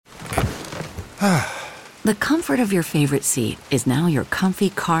The comfort of your favorite seat is now your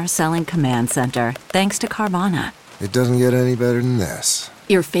comfy car selling command center, thanks to Carvana. It doesn't get any better than this.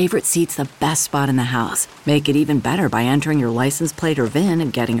 Your favorite seat's the best spot in the house. Make it even better by entering your license plate or VIN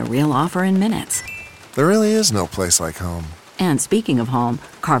and getting a real offer in minutes. There really is no place like home. And speaking of home,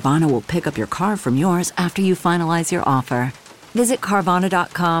 Carvana will pick up your car from yours after you finalize your offer. Visit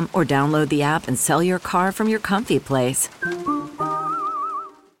Carvana.com or download the app and sell your car from your comfy place.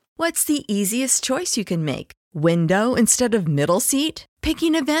 What's the easiest choice you can make? Window instead of middle seat?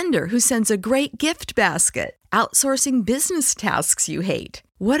 Picking a vendor who sends a great gift basket? Outsourcing business tasks you hate?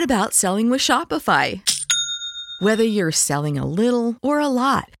 What about selling with Shopify? Whether you're selling a little or a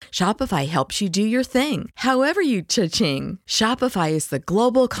lot, Shopify helps you do your thing, however you cha-ching. Shopify is the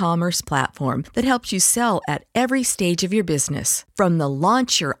global commerce platform that helps you sell at every stage of your business. From the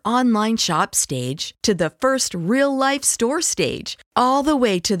launch your online shop stage to the first real-life store stage, all the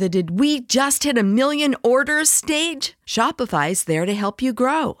way to the did we just hit 1 million orders stage. Shopify's there to help you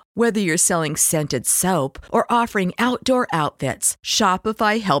grow. Whether you're selling scented soap or offering outdoor outfits,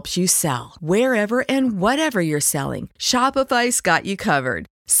 Shopify helps you sell. Wherever and whatever you're selling, Shopify's got you covered.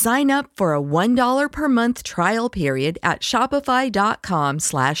 Sign up for a $1 per month trial period at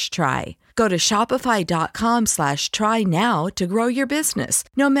shopify.com/try. Go to shopify.com/try now to grow your business,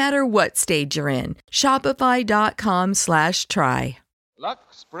 no matter what stage you're in. Shopify.com/try.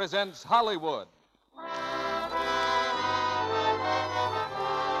 Lux presents Hollywood.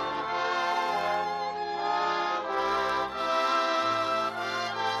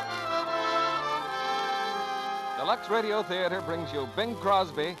 The Lux Radio Theater brings you Bing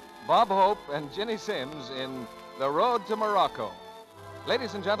Crosby, Bob Hope, and Ginny Simms in The Road to Morocco.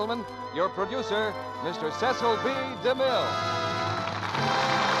 Ladies and gentlemen, your producer, Mr. Cecil B. DeMille.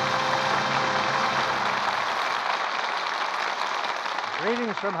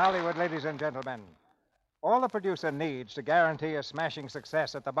 Greetings from Hollywood, ladies and gentlemen. All the producer needs to guarantee a smashing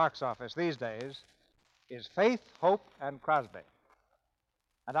success at the box office these days is faith, hope, and Crosby.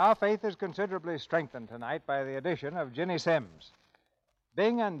 And our faith is considerably strengthened tonight by the addition of Ginny Simms.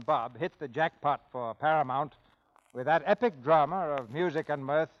 Bing and Bob hit the jackpot for Paramount with that epic drama of music and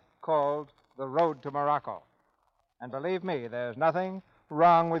mirth called The Road to Morocco. And believe me, there's nothing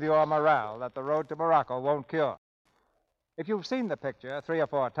wrong with your morale that The Road to Morocco won't cure. If you've seen the picture 3 or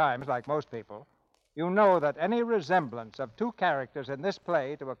 4 times, like most people, you know that any resemblance of 2 characters in this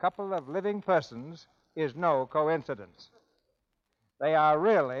play to a couple of living persons is no coincidence. They are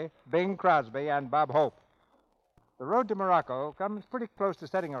really Bing Crosby and Bob Hope. The Road to Morocco comes pretty close to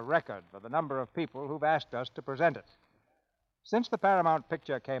setting a record for the number of people who've asked us to present it. Since the Paramount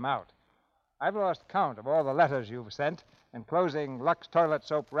picture came out, I've lost count of all the letters you've sent enclosing Lux toilet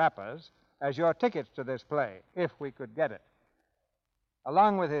soap wrappers as your tickets to this play, if we could get it.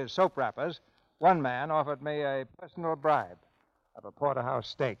 Along with his soap wrappers, one man offered me a personal bribe of a porterhouse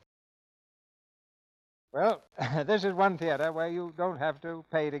steak. Well, this is one theater where you don't have to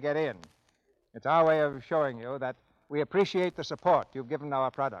pay to get in. It's our way of showing you that we appreciate the support you've given our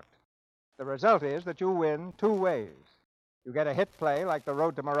product. The result is that you win 2 ways. You get a hit play like The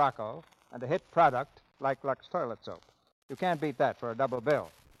Road to Morocco and a hit product like Lux Toilet Soap. You can't beat that for a double bill.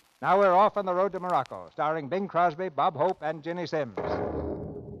 Now we're off on The Road to Morocco, starring Bing Crosby, Bob Hope, and Ginny Simms.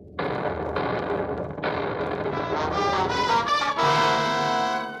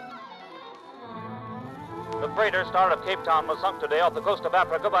 The freighter Star of Cape Town was sunk today off the coast of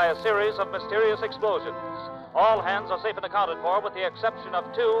Africa by a series of mysterious explosions. All hands are safe and accounted for with the exception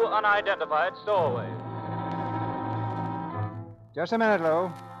of 2 unidentified stowaways. Just a minute,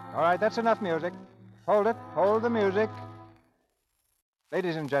 Lou. All right, that's enough music. Hold it. Hold the music.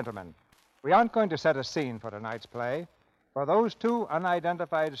 Ladies and gentlemen, we aren't going to set a scene for tonight's play, for those 2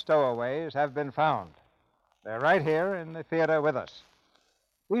 unidentified stowaways have been found. They're right here in the theater with us.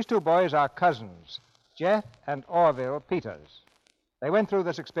 These 2 boys are cousins, Jeff and Orville Peters. They went through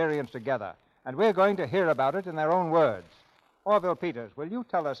this experience together, and we're going to hear about it in their own words. Orville Peters, will you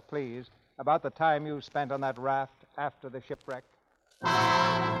tell us, please, about the time you spent on that raft after the shipwreck?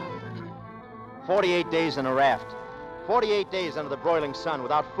 48 days in a raft. 48 days under the broiling sun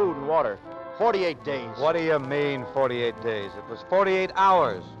without food and water. 48 days. What do you mean, 48 days? It was 48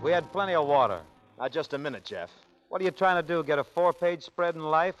 hours. We had plenty of water. Now, just a minute, Jeff. What are you trying to do, get a 4-page spread in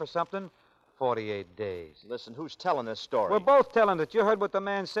Life or something? 48 days. Listen, who's telling this story? We're both telling it. You heard what the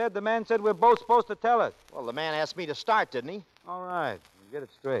man said. The man said we're both supposed to tell it. Well, the man asked me to start, didn't he? All right. Get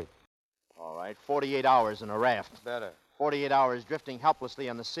it straight. All right, 48 hours in a raft. Better. 48 hours drifting helplessly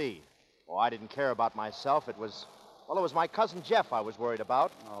on the sea. Oh, I didn't care about myself. It was my cousin Jeff I was worried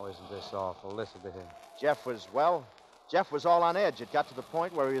about. Oh, isn't this awful? Listen to him. Jeff was, Jeff was all on edge. It got to the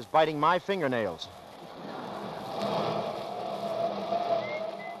point where he was biting my fingernails.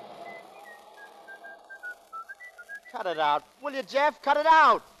 Cut it out. Will you, Jeff? Cut it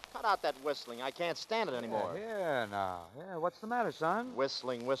out. Cut out that whistling. I can't stand it anymore. Here now. Yeah, what's the matter, son?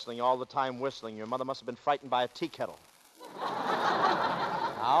 Whistling, all the time whistling. Your mother must have been frightened by a tea kettle.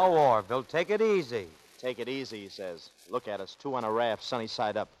 Now, Orville, take it easy. Take it easy, he says. Look at us, 2 on a raft, sunny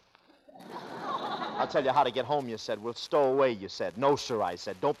side up. I'll tell you how to get home, you said. We'll stow away, you said. No, sir, I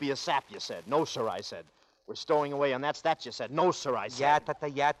said. Don't be a sap, you said. No, sir, I said. We're stowing away, and that's that, you said. No, sir, I said.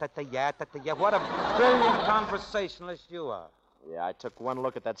 Yeah. What a brilliant conversationalist you are. Yeah, I took one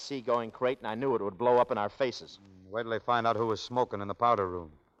look at that seagoing crate, and I knew it would blow up in our faces. Wait till they find out who was smoking in the powder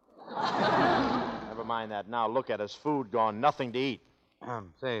room. Never mind that. Now, look at us. Food gone, nothing to eat.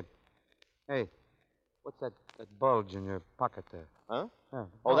 Say, hey, what's that bulge in your pocket there? Huh? Yeah.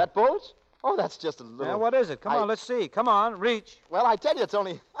 Oh, that bulge? Oh, that's just a little... Yeah, what is it? Come on, let's see. Come on, reach. Well, I tell you, it's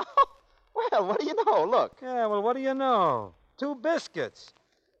only... Well, what do you know? Look. Yeah, well, what do you know? 2 biscuits.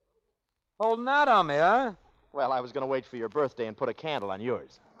 Holding out on me, huh? Well, I was going to wait for your birthday and put a candle on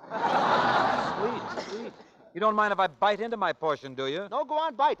yours. Sweet. You don't mind if I bite into my portion, do you? No, go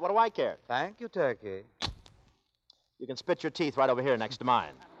on, bite. What do I care? Thank you, Turkey. You can spit your teeth right over here next to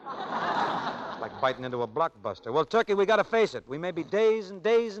mine. Like biting into a blockbuster. Well, Turkey, we got to face it. We may be days and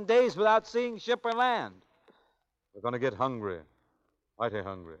days and days without seeing ship or land. We're going to get hungry. Mighty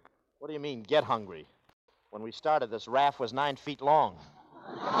hungry. What do you mean, get hungry? When we started, this raft was 9 feet long.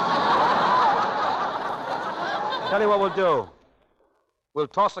 Tell you what we'll do. We'll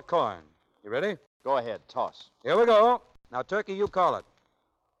toss a coin. You ready? Go ahead, toss. Here we go. Now, Turkey, you call it.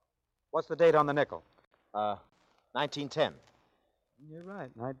 What's the date on the nickel? 1910. You're right,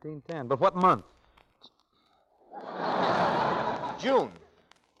 1910. But what month? June.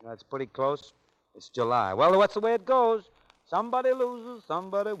 That's pretty close. It's July. Well, that's the way it goes. Somebody loses,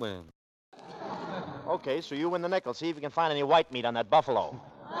 somebody wins. Okay, so you win the nickel. See if you can find any white meat on that buffalo.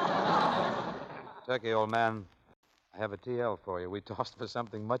 Turkey, old man, I have a TL for you. We tossed for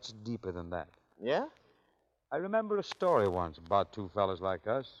something much deeper than that. Yeah? I remember a story once about 2 fellas like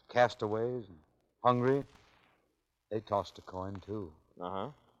us, castaways and hungry. They tossed a coin, too. Uh-huh.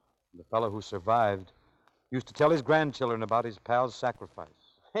 The fellow who survived used to tell his grandchildren about his pal's sacrifice.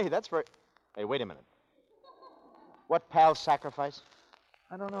 Hey, that's very... Hey, wait a minute. What pal's sacrifice?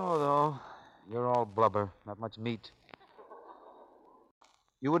 I don't know, though. You're all blubber, not much meat.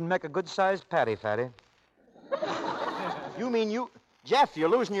 You wouldn't make a good-sized patty, Fatty. You mean you... Jeff, you're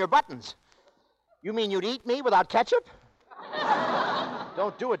losing your buttons. You mean you'd eat me without ketchup?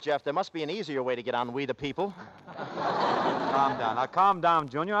 Don't do it, Jeff. There must be an easier way to get on We the People. Calm down. Now, calm down,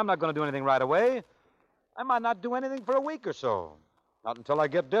 Junior. I'm not going to do anything right away. I might not do anything for a week or so. Not until I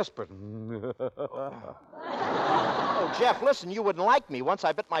get desperate. Oh, Jeff, listen, you wouldn't like me. Once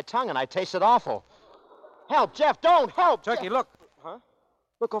I bit my tongue and I tasted awful. Help, Jeff, don't! Help! Turkey, Jeff. look. Huh?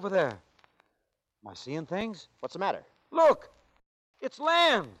 Look over there. Am I seeing things? What's the matter? Look! It's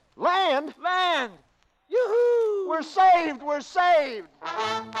land! Land? Land! Yoo-hoo! We're saved! We're saved!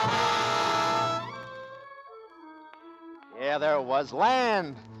 Yeah, there it was.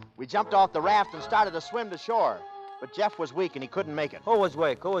 Land! We jumped off the raft and started to swim to shore. But Jeff was weak and he couldn't make it. Who was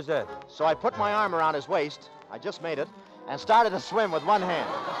weak? Who was that? So I put my arm around his waist, I just made it, and started to swim with one hand.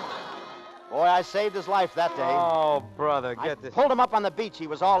 Boy, I saved his life that day. Oh, brother, I get this. pulled him up on the beach. He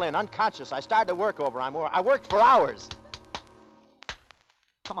was all in, unconscious. I started to work over him. I worked for hours.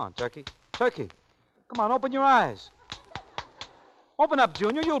 Come on, Turkey. Turkey. Come on, open your eyes. Open up,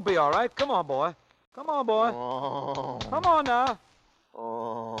 Junior. You'll be all right. Come on, boy. Come on, boy. Oh. Come on now.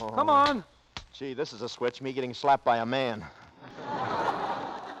 Oh. Come on. Gee, this is a switch, me getting slapped by a man.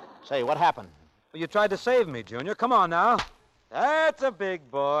 Say, what happened? Well, you tried to save me, Junior. Come on now. That's a big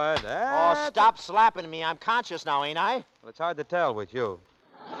boy. Oh, stop slapping me. I'm conscious now, ain't I? Well, it's hard to tell with you.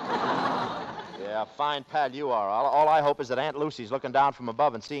 Yeah, fine pal you are. All I hope is that Aunt Lucy's looking down from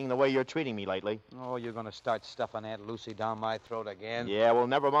above and seeing the way you're treating me lately. Oh, you're going to start stuffing Aunt Lucy down my throat again? Yeah, well,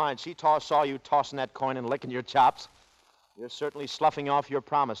 never mind. She saw you tossing that coin and licking your chops. You're certainly sloughing off your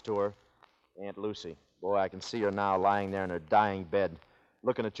promise to her. Aunt Lucy. Boy, I can see her now lying there in her dying bed,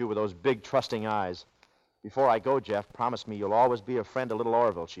 looking at you with those big, trusting eyes. Before I go, Jeff, promise me you'll always be a friend to little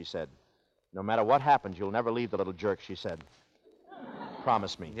Orville, she said. No matter what happens, you'll never leave the little jerk, she said.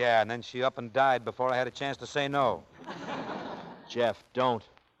 Promise me. Yeah, and then she up and died before I had a chance to say no. Jeff, don't.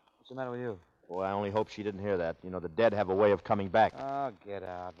 What's the matter with you? Boy, I only hope she didn't hear that. You know, the dead have a way of coming back. Oh, get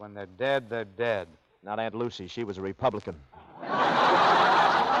out. When they're dead, they're dead. Not Aunt Lucy. She was a Republican.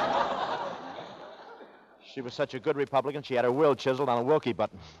 She was such a good Republican, she had her will chiseled on a Wilkie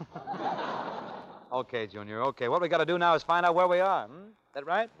button. Okay, Junior, okay. What we got to do now is find out where we are. Is that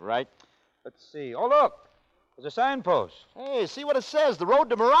right? Right. Let's see. Oh, look. There's a signpost. Hey, see what it says. The road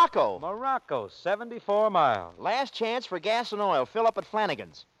to Morocco. Morocco, 74 miles. Last chance for gas and oil. Fill up at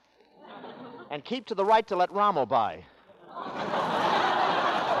Flanagan's. And keep to the right to let Rommel by.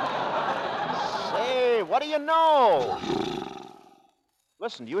 Say, what do you know?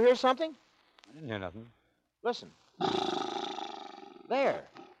 Listen, do you hear something? I didn't hear nothing. Listen. There.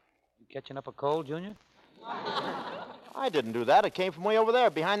 You catching up a cold, Junior? I didn't do that. It came from way over there,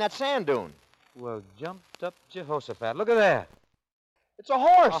 behind that sand dune. Well, jumped up Jehoshaphat. Look at that. It's a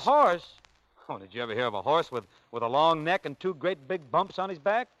horse. A horse? Oh, did you ever hear of a horse with a long neck and two great big bumps on his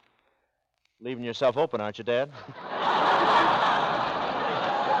back? Leaving yourself open, aren't you, Dad?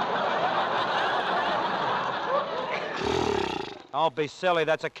 Don't be silly.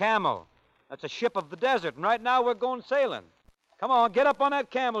 That's a camel. That's a ship of the desert, and right now we're going sailing. Come on, get up on that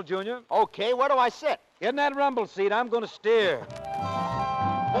camel, Junior. Okay, where do I sit? Get in that rumble seat. I'm going to steer.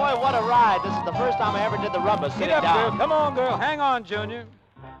 Boy, what a ride. This is the first time I ever did the rumble sitting Get up, down. girl. Come on, girl. Hang on, Junior.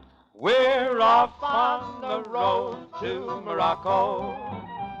 We're off on the road to Morocco.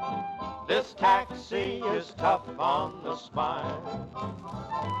 This taxi is tough on the spine.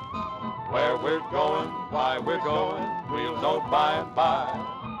 Where we're going, why we're going, we'll know by and by.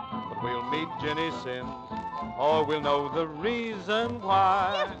 But we'll meet Jenny Sims, or we'll know the reason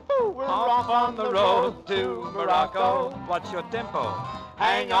why. We're off on the road to Morocco. What's your tempo?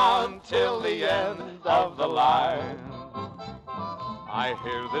 Hang on till the end of the line. I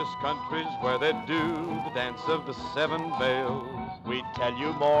hear this country's where they do the dance of the seven veils. We'd tell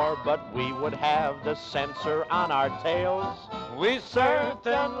you more, but we would have the censor on our tails. We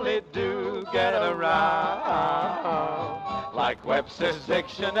certainly do get around. Like Webster's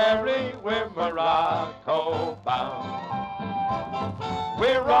dictionary, we're Morocco bound.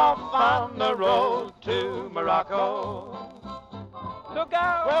 We're off on the road to Morocco. Look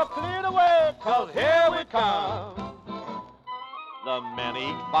out! Well, clear the way, 'cause here we come. The men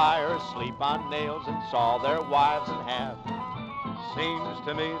eat fire, sleep on nails, and saw their wives in half. Seems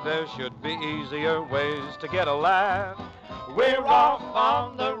to me there should be easier ways to get a laugh. We're off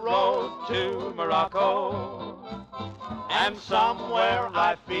on the road to Morocco. And somewhere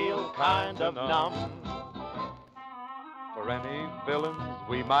I feel kind of numb. For any villains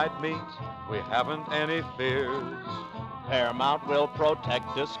we might meet, we haven't any fears. Paramount will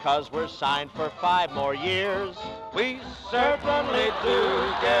protect us 'cause we're signed for 5 more years. We certainly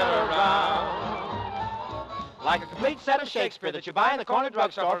do get around. Like a complete set of Shakespeare that you buy in the corner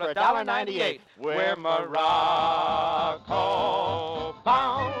drugstore for $1.98. We're Morocco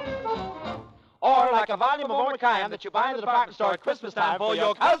bound. Or like a volume of Old Cayenne that you buy in the department store at Christmas time for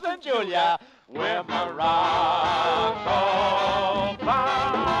your cousin Julia. We're Morocco bound.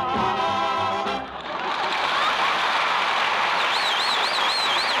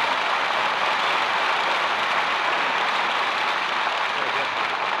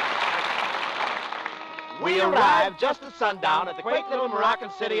 We arrived just at sundown at the quaint little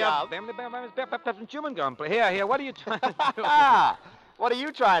Moroccan city of... Chewing gum. Here, what are you trying to do? What are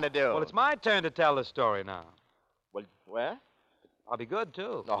you trying to do? Well, it's my turn to tell the story now. Well, where? I'll be good,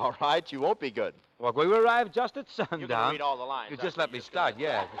 too. All right, you won't be good. Well, we arrived just at sundown. You can read all the lines. You just let me start,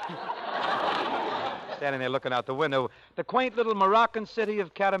 yeah. Standing there looking out the window. The quaint little Moroccan city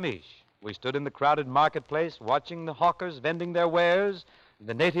of Karamish. We stood in the crowded marketplace watching the hawkers vending their wares and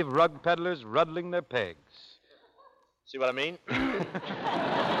the native rug peddlers ruddling their pegs. See what I mean?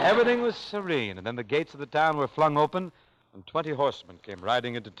 Everything was serene, and then the gates of the town were flung open, and 20 horsemen came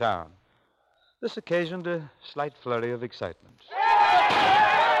riding into town. This occasioned a slight flurry of excitement.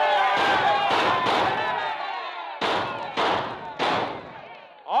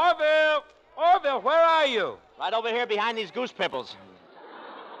 Orville, where are you? Right over here behind these goose pimples.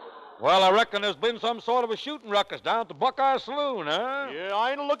 Well, I reckon there's been some sort of a shooting ruckus down at the Buckeye Saloon, huh? Yeah,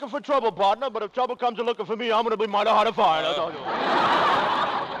 I ain't looking for trouble, partner, but if trouble comes to looking for me, I'm going to be mighty hard to find.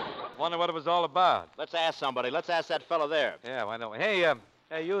 Wonder what it was all about. Let's ask somebody. Let's ask that fellow there. Yeah, why don't we? Hey,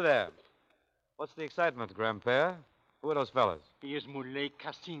 you there. What's the excitement, Grandpere? Who are those fellas? He is Moulay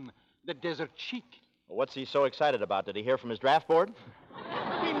Kassim, the desert sheik. Well, what's he so excited about? Did he hear from his draft board?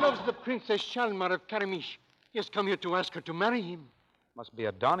 He loves the Princess Shalmar of Karamish. He has come here to ask her to marry him. Must be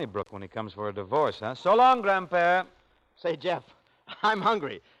a Donnybrook when he comes for a divorce, huh? So long, Grandpere. Say, Jeff, I'm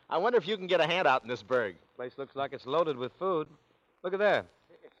hungry. I wonder if you can get a handout in this burg. Place looks like it's loaded with food. Look at that.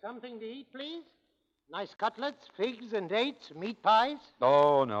 Something to eat, please? Nice cutlets, figs and dates, meat pies?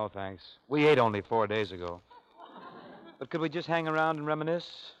 Oh, no, thanks. We ate only 4 days ago. But could we just hang around and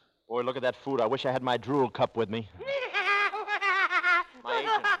reminisce? Boy, look at that food. I wish I had my drool cup with me. My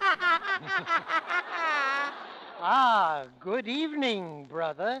agent. Ah, good evening,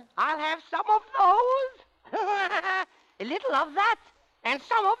 brother. I'll have some of those. A little of that. And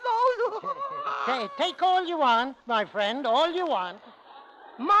some of those. Take all you want, my friend, all you want.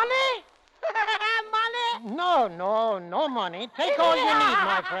 Money? Money? No money. Take all you need,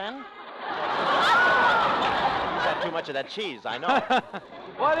 my friend. He's had too much of that cheese, I know.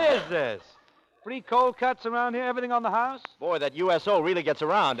 What is this? Free cold cuts around here? Everything on the house? Boy, that USO really gets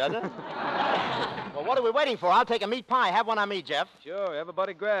around, doesn't it? Well, what are we waiting for? I'll take a meat pie. Have one on me, Jeff. Sure,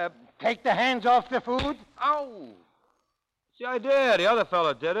 everybody grab. Take the hands off the food. Ow! See, I did. The other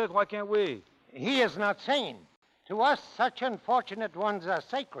fellow did it. Why can't we? He is not sane. To us, such unfortunate ones are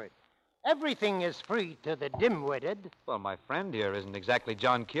sacred. Everything is free to the dim-witted. Well, my friend here isn't exactly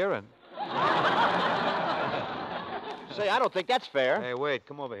John Kieran. Say, I don't think that's fair. Hey, wait.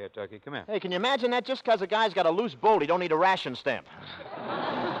 Come over here, Turkey. Come here. Hey, can you imagine that? Just because a guy's got a loose bolt, he don't need a ration stamp.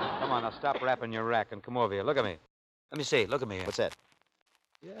 Come on, now stop wrapping your rack and come over here. Look at me. Let me see. Look at me here. What's that?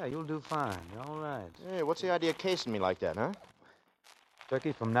 Yeah, you'll do fine. You're all right. Hey, what's the idea of casing me like that, huh?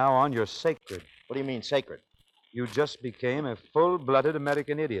 Turkey, from now on, you're sacred. What do you mean, sacred? You just became a full-blooded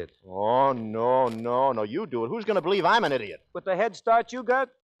American idiot. Oh, no. You do it. Who's going to believe I'm an idiot? With the head start you got?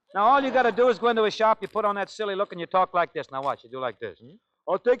 Now, all you got to do is go into a shop, you put on that silly look, and you talk like this. Now, watch. You do like this.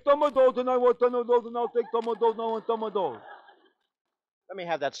 I'll take tomatoes, and I want tomatoes, and I'll take tomatoes, and I want tomatoes. Let me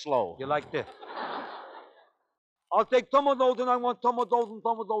have that slow. You like this. I'll take tomatoes, and I want tomatoes, and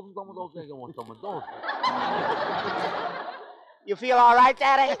tomatoes, and tomatoes, and I want tomatoes. You feel all right,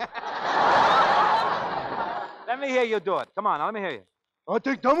 Daddy? Let me hear you do it. Come on, now, let me hear you. I'll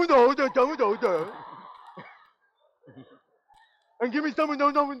take tomatoes, and give me some of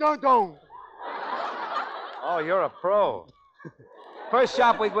those. Oh, you're a pro. First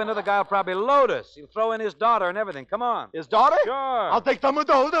shop we go into, the guy will probably load us. He'll throw in his daughter and everything. Come on. His daughter? Sure. I'll take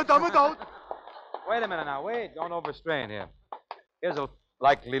tomatoes. Wait a minute now. Wait. Don't overstrain here. Here's a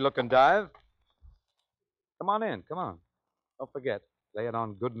likely-looking dive. Come on in. Come on. Don't forget. Lay it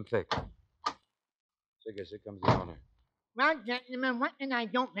on good and thick. Here comes the owner. Well, gentlemen, what can I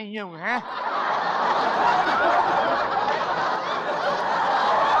do for you, huh?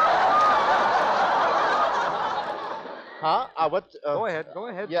 Huh? What? Go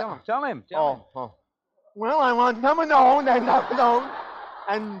ahead. Yeah. Tell him. Oh. Well, I want tomatoes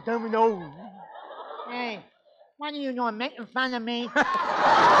and tomatoes. Hey, what are you doing, making fun of me?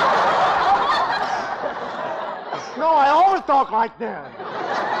 No, I always talk like that.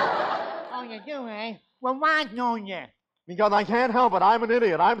 Oh, you do, eh? Well, why don't you? Because I can't help it. I'm an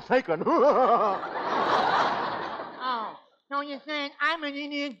idiot. I'm sacred. Oh, so you're saying I'm an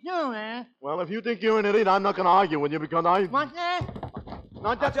idiot too, eh? Well, if you think you're an idiot, I'm not going to argue with you because I... What's that?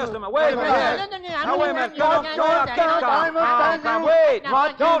 No, Just a minute. Wait a minute. No, wait a minute. Don't wait.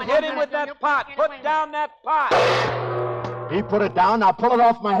 Don't hit him with that pot. Put down that pot. He put it down. Now pull it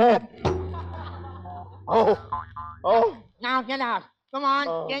off my head. Oh. Now get out. Come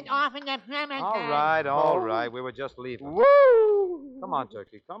on, get off in the premises. All right. We were just leaving. Woo! Come on,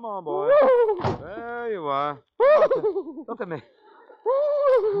 Turkey. Come on, boy. Woo! There you are. Look at me.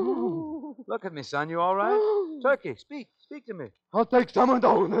 Look at me, son. You all right? Turkey, speak. Speak to me. I'll take some of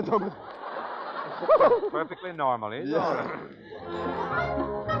those. Perfectly normal. He's all right.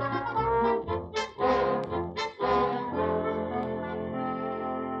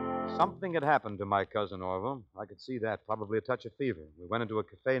 Something had happened to my cousin Orville. I could see that. Probably a touch of fever. We went into a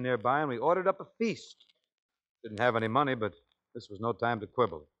cafe nearby and we ordered up a feast. Didn't have any money, but this was no time to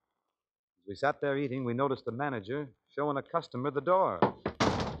quibble. As we sat there eating, we noticed the manager showing a customer the door.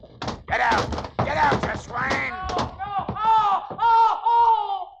 Get out! Get out, you swine!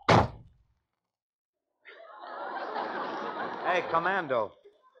 Hey, Commando.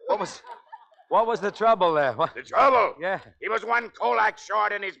 What was the trouble there? What? The trouble? Yeah. He was one Kolak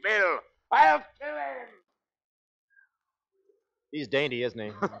short in his bill. I'll kill him! He's dainty, isn't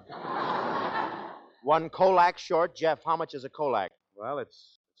he? One Kolak short. Jeff, how much is a Kolak? Well,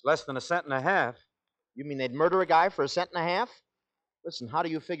 it's less than a cent and a half. You mean they'd murder a guy for a cent and a half? Listen, how do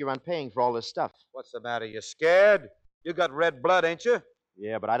you figure on paying for all this stuff? What's the matter? You scared? You got red blood, ain't you?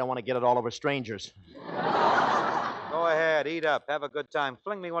 Yeah, but I don't want to get it all over strangers. Go ahead, eat up. Have a good time.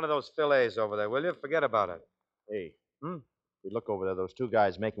 Fling me one of those fillets over there, will you? Forget about it. Hey. We look over there, those two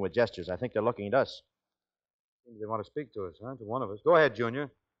guys making with gestures. I think they're looking at us. Seems they want to speak to us, huh? To one of us. Go ahead, Junior.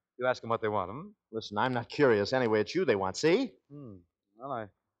 You ask them what they want, Listen, I'm not curious. Anyway, it's you they want, see? Well, I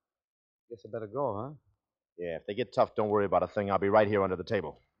guess I better go, huh? Yeah, if they get tough, don't worry about a thing. I'll be right here under the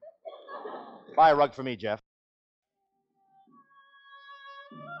table. Buy a rug for me, Jeff.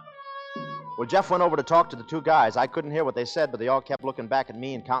 Well, Jeff went over to talk to the two guys. I couldn't hear what they said, but they all kept looking back at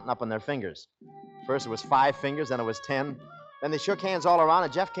me and counting up on their fingers. First it was 5 fingers, then it was 10. Then they shook hands all around,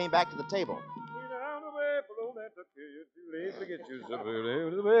 and Jeff came back to the table.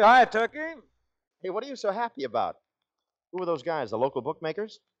 Hi, Turkey. Hey, what are you so happy about? Who are those guys, the local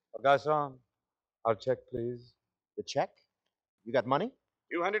bookmakers? Garçon, our check, please. The check? You got money?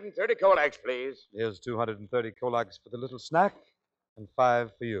 230 Kolaks, please. Here's 230 Kolaks for the little snack, and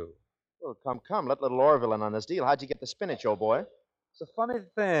 5 for you. Well, come. Let little Orville in on this deal. How'd you get the spinach, old boy? It's a funny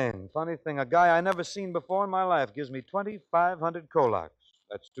thing. A guy I never seen before in my life gives me 2,500 Kolaks.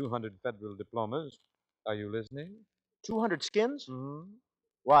 That's 200 federal diplomas. Are you listening? 200 skins? Mm-hmm.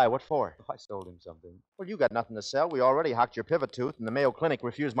 Why? What for? I sold him something. Well, you got nothing to sell. We already hocked your pivot tooth, and the Mayo Clinic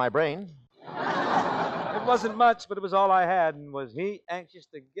refused my brain. It wasn't much, but it was all I had, and was he anxious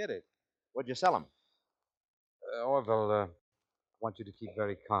to get it? What'd you sell him? Orville, I want you to keep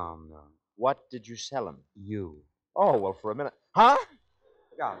very calm now. What did you sell him? You. Oh, well, for a minute. Huh?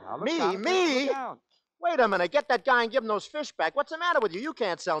 Look out now. Me? Look out. Wait a minute. Get that guy and give him those fish back. What's the matter with you? You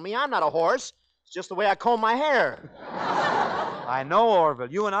can't sell me. I'm not a horse. It's just the way I comb my hair. I know,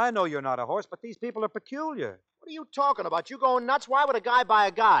 Orville. You and I know you're not a horse, but these people are peculiar. What are you talking about? You going nuts? Why would a guy buy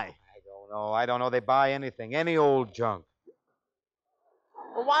a guy? I don't know. They buy anything, any old junk.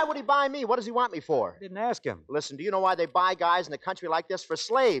 Well, why would he buy me? What does he want me for? I didn't ask him. Listen, do you know why they buy guys in a country like this? For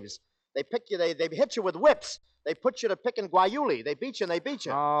slaves. They pick you, they hit you with whips. They put you to picking guayuli. They beat you and they beat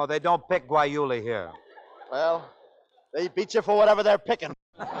you. Oh, they don't pick guayuli here. Well, they beat you for whatever they're picking.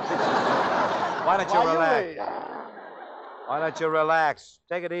 Why don't you relax? Why don't you relax?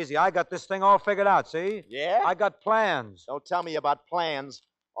 Take it easy. I got this thing all figured out, see? Yeah? I got plans. Don't tell me about plans.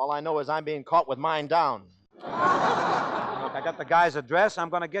 All I know is I'm being caught with mine down. Look, I got the guy's address. I'm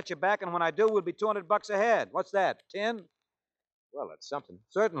going to get you back, and when I do, we'll be $200 ahead. What's that, 10? Well, that's something.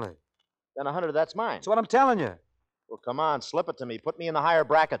 Certainly. Then 100, that's mine. That's what I'm telling you. Well, come on, slip it to me. Put me in the higher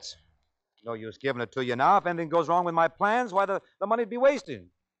brackets. No use giving it to you now. If anything goes wrong with my plans, why, the money'd be wasted.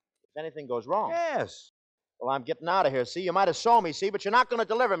 If anything goes wrong? Yes. Well, I'm getting out of here, see? You might have sold me, see, but you're not going to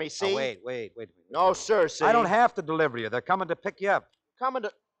deliver me, see? Oh, wait. No, sir, see? I don't have to deliver you. They're coming to pick you up. Coming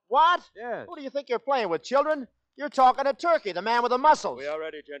to... What? Yes. Who do you think you're playing with, children? You're talking to Turkey, the man with the muscles. We are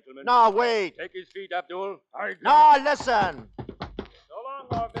ready, gentlemen. No, wait. Take his feet, Abdul. No, listen. So long,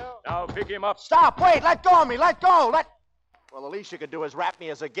 Orville. Now pick him up. Stop, wait, let go of me, let go, Well, the least you could do is wrap me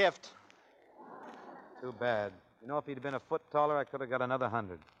as a gift. Too bad. You know, if he'd been a foot taller, I could have got another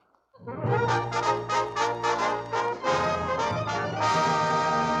 100.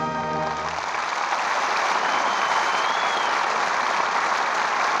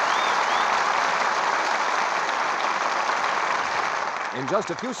 In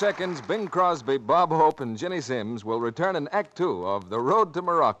just a few seconds, Bing Crosby, Bob Hope, and Ginny Sims will return in Act Two of The Road to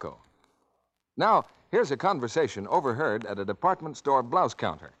Morocco. Now, here's a conversation overheard at a department store blouse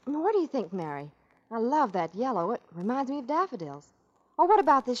counter. What do you think, Mary? I love that yellow. It reminds me of daffodils. Or what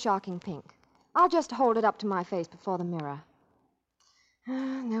about this shocking pink? I'll just hold it up to my face before the mirror.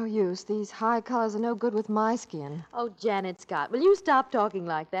 No use. These high colors are no good with my skin. Oh, Janet Scott, will you stop talking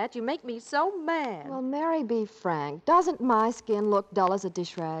like that? You make me so mad. Well, Mary, be frank. Doesn't my skin look dull as a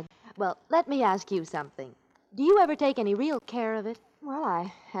dish rag? Well, let me ask you something. Do you ever take any real care of it? Well,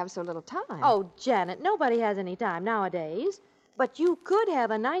 I have so little time. Oh, Janet, nobody has any time nowadays. But you could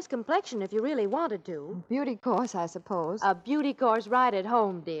have a nice complexion if you really wanted to. Beauty course, I suppose. A beauty course right at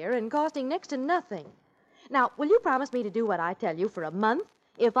home, dear, and costing next to nothing. Now, will you promise me to do what I tell you for a month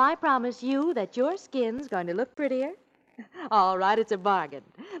if I promise you that your skin's going to look prettier? All right, it's a bargain.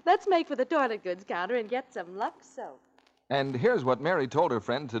 Let's make for the toilet goods counter and get some Lux soap. And here's what Mary told her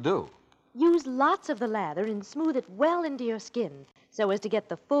friend to do. Use lots of the lather and smooth it well into your skin so as to get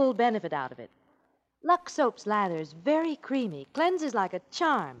the full benefit out of it. Lux Soap's lather's very creamy, cleanses like a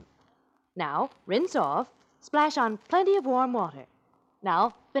charm. Now, rinse off, splash on plenty of warm water.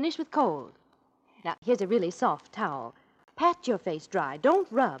 Now, finish with cold. Now, here's a really soft towel. Pat your face dry, don't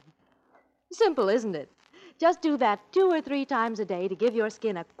rub. Simple, isn't it? Just do that 2 or 3 times a day to give your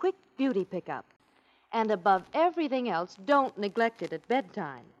skin a quick beauty pickup. And above everything else, don't neglect it at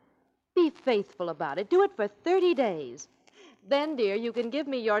bedtime. Be faithful about it. Do it for 30 days. Then, dear, you can give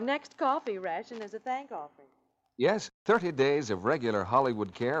me your next coffee ration as a thank offering. Yes, 30 days of regular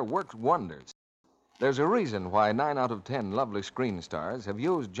Hollywood care worked wonders. There's a reason why 9 out of 10 lovely screen stars have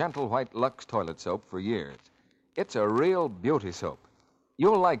used Gentle White Lux toilet soap for years. It's a real beauty soap.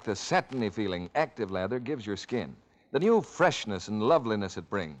 You'll like the satiny feeling active lather gives your skin, the new freshness and loveliness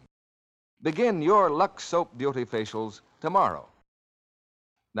it brings. Begin your Lux Soap Beauty Facials tomorrow.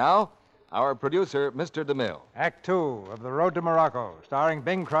 Now, our producer, Mr. DeMille. Act Two of The Road to Morocco, starring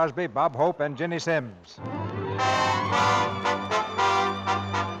Bing Crosby, Bob Hope, and Ginny Sims.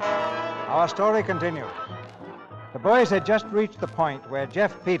 Our story continues. The boys had just reached the point where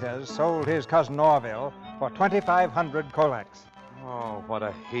Jeff Peters sold his cousin Orville for 2,500 kolaks. Oh, what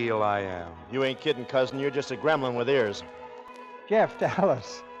a heel I am. You ain't kidding, cousin. You're just a gremlin with ears. Jeff, tell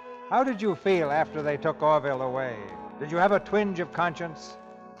us, how did you feel after they took Orville away? Did you have a twinge of conscience?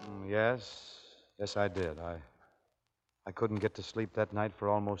 Yes. Yes, I did. I couldn't get to sleep that night for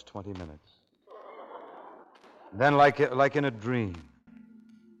almost 20 minutes. Then, like in a dream,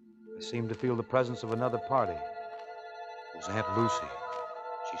 I seemed to feel the presence of another party. It was Aunt Lucy.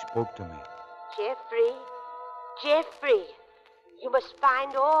 She spoke to me. Jeffrey, you must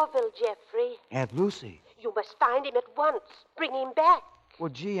find Orville, Jeffrey. Aunt Lucy? You must find him at once. Bring him back. Well,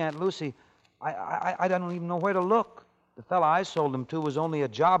 gee, Aunt Lucy, I don't even know where to look. The fella I sold him to was only a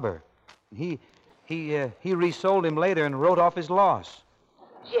jobber. He resold him later and wrote off his loss.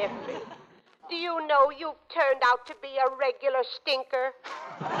 Jeffrey, do you know you've turned out to be a regular stinker?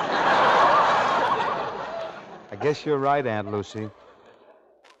 I guess you're right, Aunt Lucy.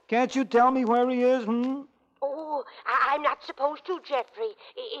 Can't you tell me where he is, Oh, I'm not supposed to, Jeffrey.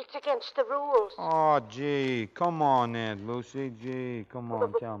 It's against the rules. Oh, gee, come on, Aunt Lucy. Gee, come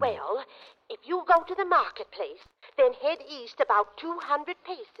on, tell me. Well, if you go to the marketplace, then head east about 200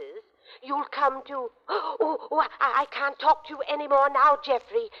 paces, you'll come to... Oh, I can't talk to you anymore now,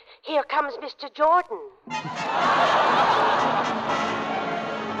 Jeffrey. Here comes Mr. Jordan.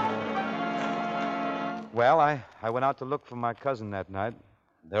 Well, I went out to look for my cousin that night.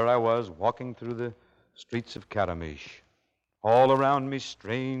 There I was, walking through the streets of Karamish. All around me,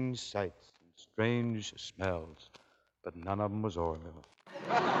 strange sights and strange smells, but none of them was Orville.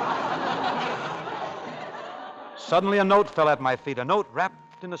 Suddenly a note fell at my feet, a note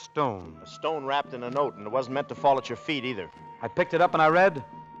wrapped in a stone. A stone wrapped in a note, and it wasn't meant to fall at your feet either. I picked it up and I read,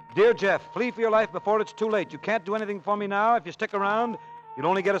 "Dear Jeff, flee for your life before it's too late. You can't do anything for me now. If you stick around, you'll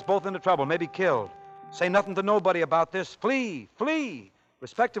only get us both into trouble, maybe killed. Say nothing to nobody about this. Flee, flee.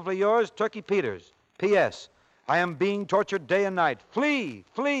 Respectively yours, Turkey Peters. P.S. I am being tortured day and night. Flee,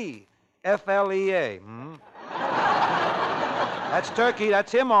 flee. F-L-E-A. That's Turkey.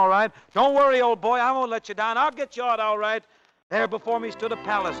 That's him, all right. Don't worry, old boy. I won't let you down. I'll get you out, all right." There before me stood a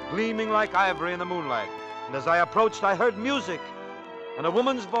palace, gleaming like ivory in the moonlight. And as I approached, I heard music and a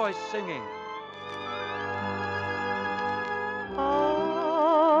woman's voice singing.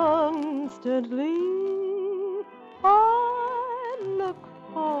 Constantly, I look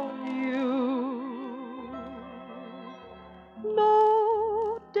for you.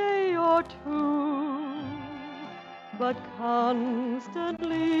 No day or two, but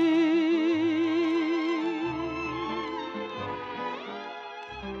constantly.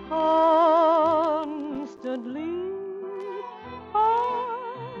 Constantly, I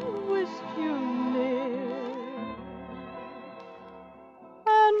wished you near.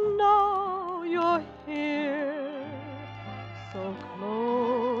 And now you're here, so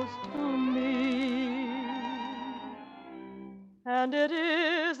close to me. And it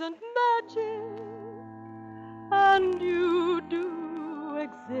isn't magic, and you do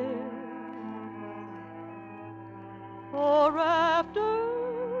exist. For after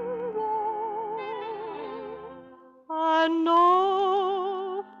all, I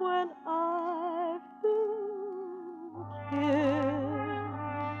know when I've been kissed,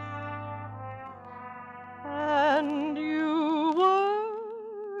 and you were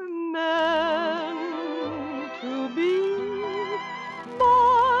meant to be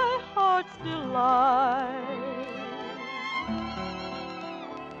my heart's delight,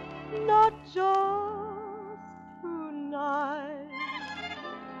 not just tonight,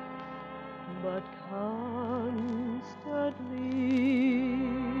 but constantly.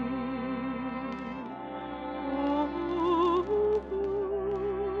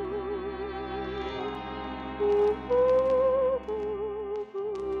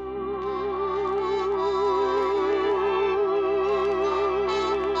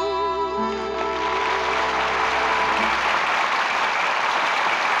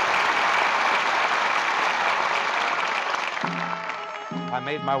 I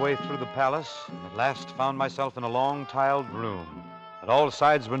made my way through the palace, and at last found myself in a long, tiled room. At all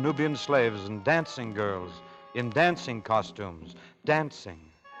sides were Nubian slaves and dancing girls in dancing costumes, dancing.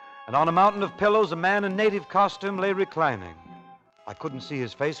 And on a mountain of pillows, a man in native costume lay reclining. I couldn't see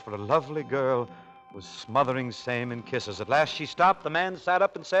his face, for a lovely girl was smothering same in kisses. At last she stopped. The man sat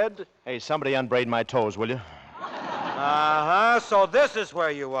up and said, "Hey, somebody unbraid my toes, will you?" Uh-huh, so this is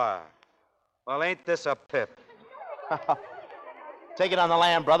where you are. Well, ain't this a pip? Take it on the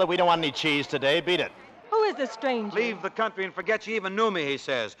lamb, brother. We don't want any cheese today. Beat it. Who is this stranger? Leave the country and forget you even knew me, he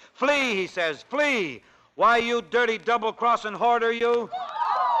says. Flee, he says, flee. Why, you dirty double-crossing hoarder, you?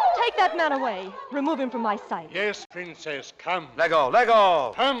 Take that man away. Remove him from my sight. Yes, Princess, come. Let go, let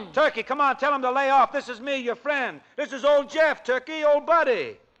go. Come. Turkey, come on, tell him to lay off. This is me, your friend. This is old Jeff, Turkey, old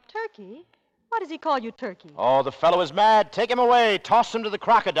buddy. Turkey? Why does he call you Turkey? Oh, the fellow is mad. Take him away. Toss him to the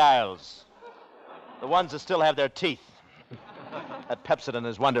crocodiles. The ones that still have their teeth. That Pepsodent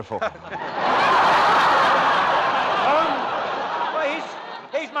is wonderful. Well,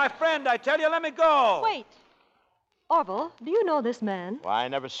 he's my friend, I tell you. Let me go. Wait. Orville, do you know this man? Why, I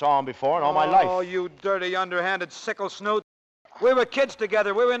never saw him before in all my life. Oh, you dirty, underhanded sickle snoot. We were kids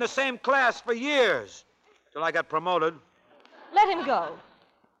together. We were in the same class for years. Till I got promoted. Let him go.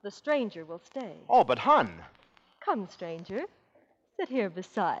 The stranger will stay. Oh, but Hun. Come, stranger. Sit here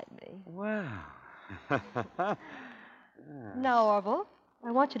beside me. Wow. Now, Orville,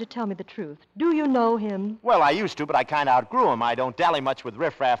 I want you to tell me the truth. Do you know him? Well, I used to, but I kind of outgrew him. I don't dally much with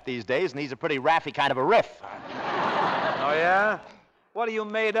riffraff these days, and he's a pretty raffy kind of a riff. Oh, yeah? What are you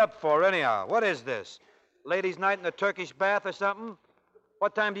made up for, anyhow? What is this? Ladies' night in the Turkish bath or something?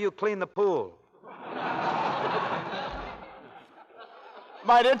 What time do you clean the pool?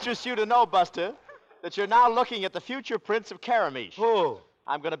 Might interest you to know, Buster, that you're now looking at the future Prince of Karamish. Who?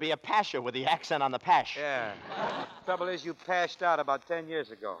 I'm going to be a pasha with the accent on the pash. Yeah. Trouble is, you passed out about 10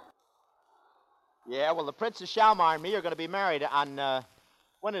 years ago. Yeah, well, the Princess Shalmar and me are going to be married on,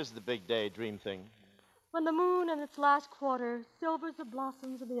 when is the big day dream thing? When the moon in its last quarter silvers the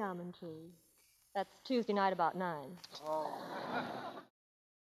blossoms of the almond tree. That's Tuesday night about 9. Oh.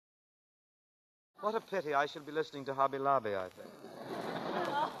 What a pity. I should be listening to Hobby Lobby, I think.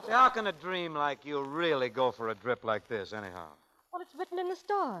 See, how can a dream like you really go for a drip like this, anyhow? Well, it's written in the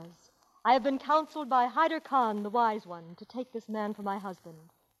stars. I have been counseled by Hyder Khan, the wise one, to take this man for my husband,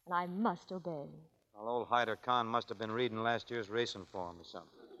 and I must obey. Well, old Hyder Khan must have been reading last year's racing form or something.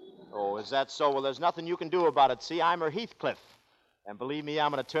 Oh, is that so? Well, there's nothing you can do about it. See, I'm her Heathcliff. And believe me,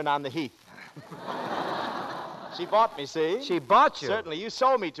 I'm going to turn on the Heath. She bought me, see? She bought you? Certainly. You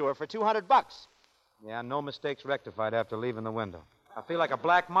sold me to her for $200. Yeah, no mistakes rectified after leaving the window. I feel like a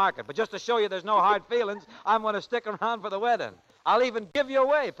black market, but just to show you there's no hard feelings, I'm going to stick around for the wedding. I'll even give you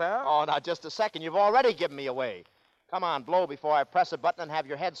away, pal. Oh, now, just a second. You've already given me away. Come on, blow before I press a button and have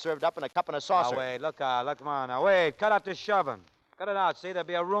your head served up in a cup and a saucer. Now, wait, look, come on. Now, wait, cut out this shoving. Cut it out, see? There'll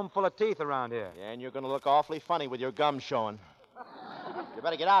be a room full of teeth around here. Yeah, and you're going to look awfully funny with your gums showing. You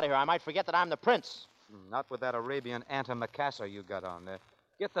better get out of here. I might forget that I'm the prince. Not with that Arabian antimacassar you got on there.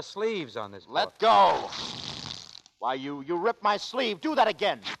 Get the sleeves on this. Let go. Why, you ripped my sleeve. Do that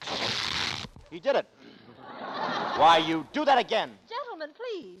again. He did it. Why, you do that again. Gentlemen,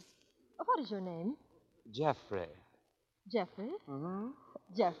 please. What is your name? Jeffrey. Jeffrey? Mm-hmm.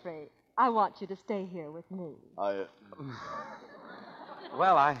 Jeffrey, I want you to stay here with me.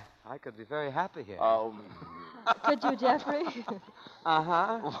 Well, I could be very happy here. Could you, Jeffrey?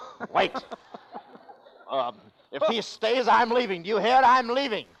 Uh-huh. Wait. If he stays, I'm leaving. Do you hear it? I'm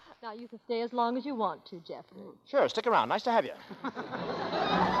leaving. Now, you can stay as long as you want to, Jeffrey. Sure, stick around. Nice to have you.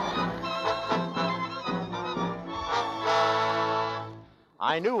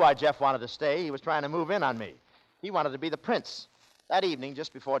 I knew why Jeff wanted to stay. He was trying to move in on me. He wanted to be the prince. That evening,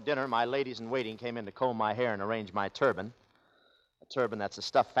 just before dinner, my ladies-in-waiting came in to comb my hair and arrange my turban. A turban that's a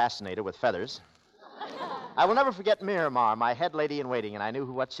stuffed fascinator with feathers. I will never forget Miramar, my head lady-in-waiting, and I knew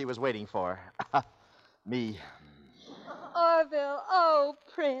what she was waiting for. Me. Orville, oh,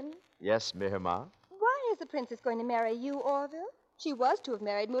 Prince. Yes, Miramar? Why is the princess going to marry you, Orville? She was to have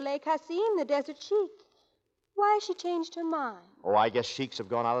married Moulay Qasim, the desert sheik. Why has she changed her mind? Oh, I guess sheiks have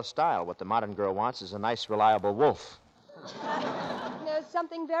gone out of style. What the modern girl wants is a nice, reliable wolf. There's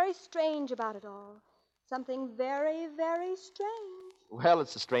something very strange about it all. Something very, very strange. Well,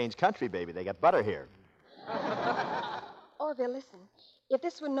 it's a strange country, baby. They got butter here. Orville, listen. If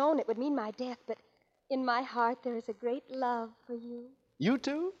this were known, it would mean my death, but in my heart there is a great love for you. You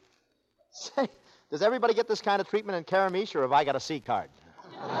two? Say, does everybody get this kind of treatment in Karamish, or have I got a C card?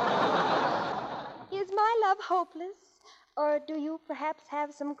 Is my love hopeless? Or do you perhaps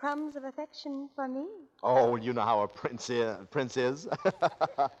have some crumbs of affection for me? Oh, you know how a prince is.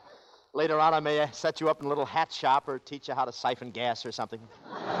 Later on, I may set you up in a little hat shop or teach you how to siphon gas or something.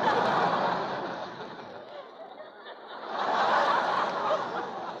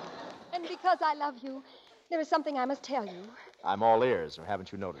 And because I love you, there is something I must tell you. I'm all ears, or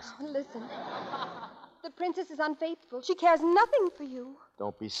haven't you noticed? Oh, listen. The princess is unfaithful. She cares nothing for you.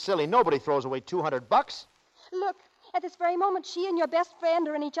 Don't be silly. Nobody throws away $200. Look, at this very moment, she and your best friend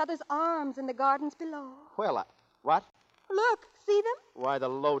are in each other's arms in the gardens below. Well, what? Look, see them? Why, the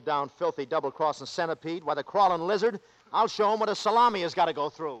low-down, filthy, double-crossing centipede. Why, the crawling lizard. I'll show him what a salami has got to go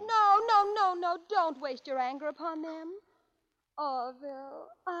through. No. Don't waste your anger upon them. Orville,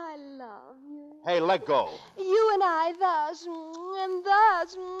 I love you. Hey, let go. You and I thus, and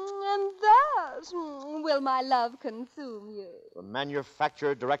thus, and thus, will my love consume you. From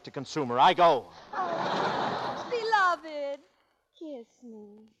manufacturer direct to consumer, I go. Oh, beloved, kiss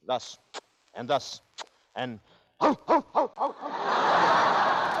me. Thus, and thus, and...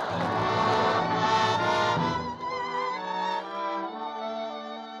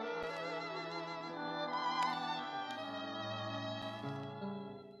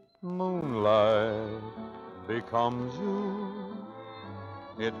 Moonlight becomes you.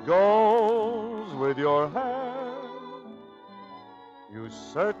 It goes with your hair. You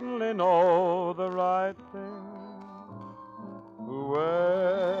certainly know the right thing to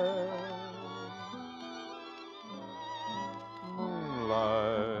wear.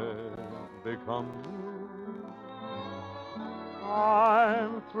 Moonlight becomes you.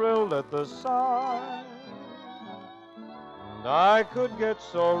 I'm thrilled at the sight. And I could get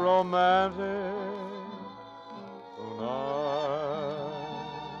so romantic tonight.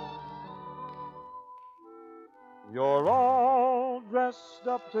 You're all dressed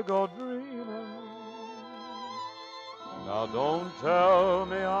up to go dreaming. Now don't tell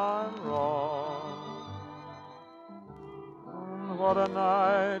me I'm wrong. What a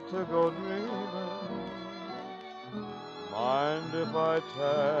night to go dreaming. Mind if I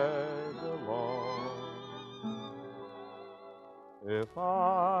tag along? If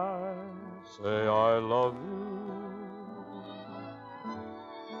I say I love you,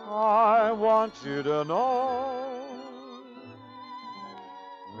 I want you to know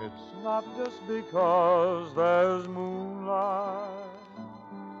it's not just because there's moonlight,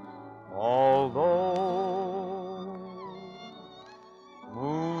 although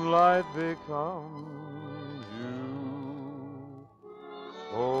moonlight becomes you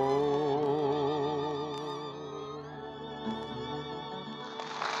so.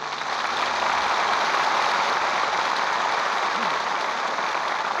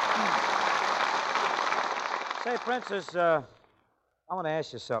 Say, Princess, I want to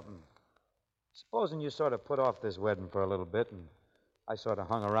ask you something. Supposing you sort of put off this wedding for a little bit, and I sort of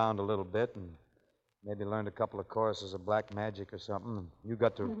hung around a little bit, and maybe learned a couple of choruses of black magic or something, and you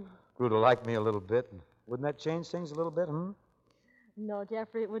grew to like me a little bit. And wouldn't that change things a little bit, No,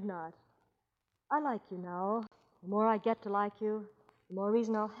 Jeffrey, it would not. I like you now. The more I get to like you, the more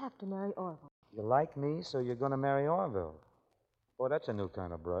reason I'll have to marry Orville. You like me, so you're going to marry Orville. Boy, that's a new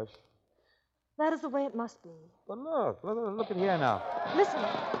kind of brush. That is the way it must be. But look at here now. Listen,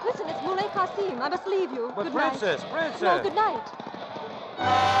 it's Moulay Qasim. I must leave you. But Good Princess, night. Princess! No, good night.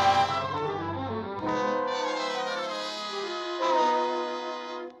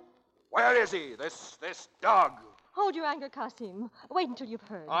 Where is he, this dog? Hold your anger, Qasim. Wait until you've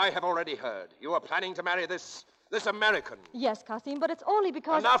heard. I have already heard. You are planning to marry this American. Yes, Qasim, but it's only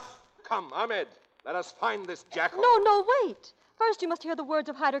because... Enough! Come, Ahmed. Let us find this jackal. No, wait. First, you must hear the words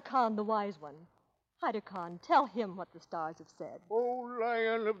of Hyder Khan, the wise one. Hyder Khan, tell him what the stars have said. O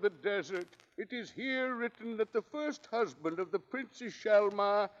Lion of the Desert, it is here written that the first husband of the Princess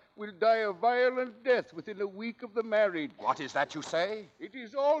Shalma will die a violent death within a week of the marriage. What is that you say? It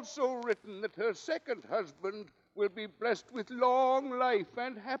is also written that her second husband will be blessed with long life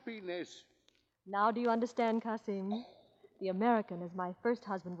and happiness. Now do you understand, Qasim? The American, as my first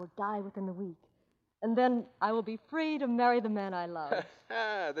husband, will die within the week. And then I will be free to marry the man I love.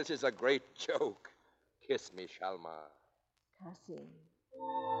 This is a great joke. Kiss me, Shalma. Qasim.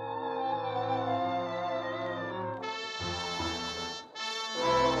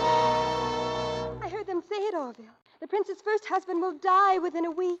 I heard them say it, Orville. The prince's first husband will die within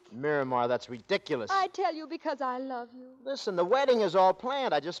a week. Miramar, that's ridiculous. I tell you because I love you. Listen, the wedding is all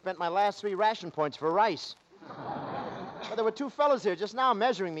planned. I just spent my last 3 ration points for rice. Well, there were 2 fellows here just now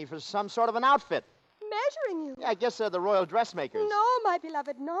measuring me for some sort of an outfit. Measuring you? Yeah, I guess they're the royal dressmakers. No, my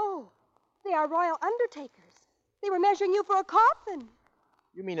beloved, no. They are royal undertakers. They were measuring you for a coffin.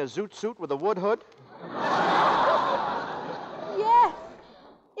 You mean a zoot suit with a wood hood? Yes.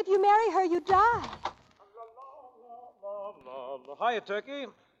 If you marry her, you die. Hiya, Turkey.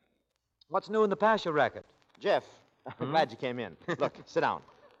 What's new in the Pasha racket? Jeff, I'm glad you came in. Look, sit down.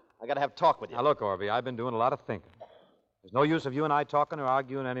 I got to have a talk with you. Now, look, Orby, I've been doing a lot of thinking. There's no use of you and I talking or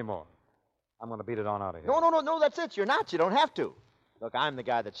arguing anymore. I'm going to beat it on out of here. No, that's it. You're not. You don't have to. Look, I'm the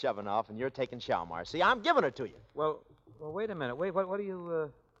guy that's shoving off, and you're taking Shalmar. See, I'm giving her to you. Well, wait a minute. Wait, what are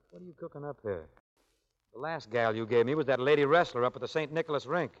you cooking up here? The last gal you gave me was that lady wrestler up at the St. Nicholas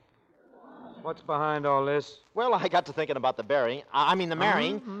rink. What's behind all this? Well, I got to thinking about the marrying,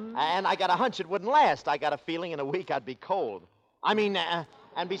 and I got a hunch it wouldn't last. I got a feeling in a week I'd be cold.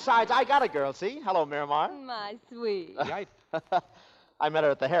 And besides, I got a girl, see? Hello, Miramar. My sweet. I met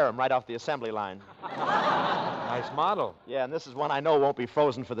her at the harem right off the assembly line. Nice model. Yeah, and this is one I know won't be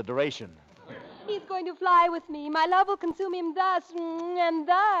frozen for the duration. He's going to fly with me. My love will consume him thus, and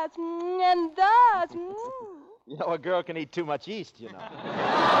thus, and thus. You know, a girl can eat too much yeast, you know.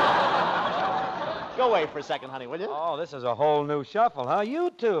 Go away for a second, honey, will you? Oh, this is a whole new shuffle, huh?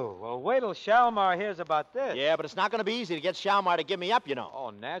 You two. Well, wait till Shalmar hears about this. Yeah, but it's not going to be easy to get Shalmar to give me up, you know. Oh,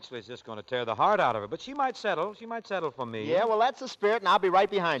 naturally, it's just going to tear the heart out of her. But she might settle. She might settle for me. Yeah, well, that's the spirit, and I'll be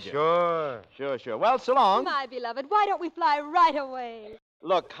right behind you. Sure. Sure. Well, so long. My beloved, why don't we fly right away?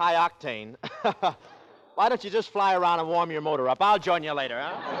 Look, high octane. Why don't you just fly around and warm your motor up? I'll join you later,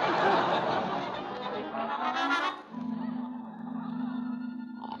 huh?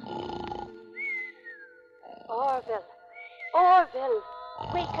 Orville,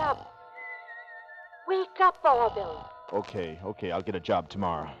 wake up. Wake up, Orville. Okay, I'll get a job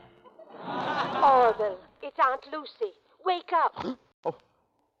tomorrow. Orville, it's Aunt Lucy. Wake up. Oh,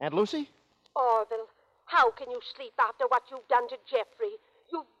 Aunt Lucy? Orville, how can you sleep after what you've done to Jeffrey?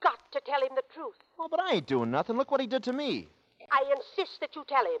 You've got to tell him the truth. Oh, but I ain't doing nothing. Look what he did to me. I insist that you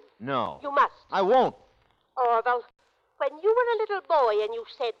tell him. No. You must. I won't. Orville, when you were a little boy and you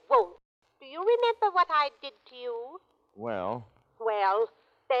said won't, do you remember what I did to you? Well,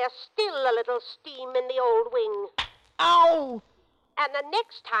 there's still a little steam in the old wing. Ow! And the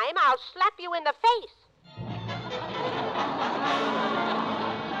next time, I'll slap you in the face.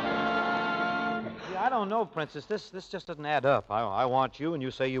 I don't know, Princess. This just doesn't add up. I want you, and you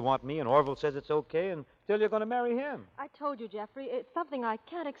say you want me, and Orville says it's okay until you're going to marry him. I told you, Jeffrey, it's something I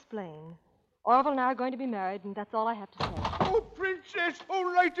can't explain. Orville and I are going to be married, and that's all I have to say. Oh, Princess,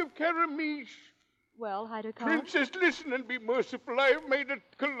 oh, Light of Karameesh. Well, Hyder Khan? Princess, listen and be merciful. I have made a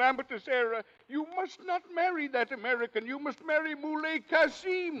calamitous error. You must not marry that American. You must marry Muley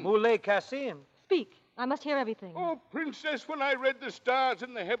Qasim. Muley Qasim? Speak. I must hear everything. Oh, Princess, when I read the stars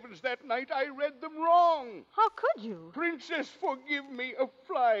in the heavens that night, I read them wrong. How could you? Princess, forgive me. A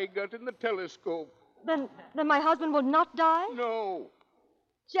fly got in the telescope. Then my husband will not die? No.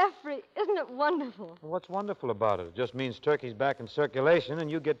 Jeffrey, isn't it wonderful? What's wonderful about it? It just means turkey's back in circulation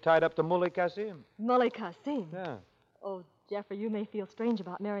and you get tied up to Muley Qasim. Muley Qasim? Yeah. Oh, Jeffrey, you may feel strange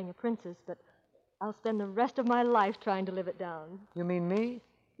about marrying a princess, but I'll spend the rest of my life trying to live it down. You mean me?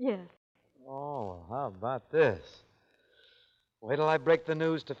 Yes. Oh, how about this? Wait till I break the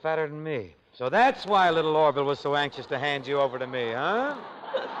news to Fatter Than Me. So that's why little Orville was so anxious to hand you over to me, huh?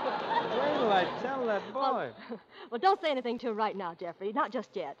 Wait till I tell that boy. Well, don't say anything to him right now, Jeffrey. Not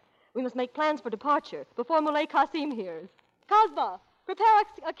just yet. We must make plans for departure before Muley Qasim hears. Cosma, prepare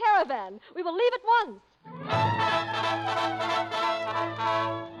a caravan. We will leave at once.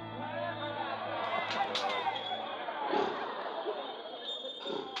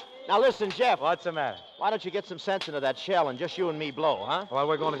 Now listen, Jeff. What's the matter? Why don't you get some sense into that shell and just you and me blow, huh? Well,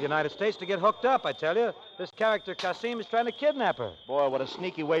 we're going to the United States to get hooked up, I tell you. This character Qasim is trying to kidnap her. Boy, what a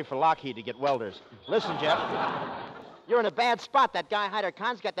sneaky way for Lockheed to get welders. Listen, Jeff. You're in a bad spot. That guy Hyder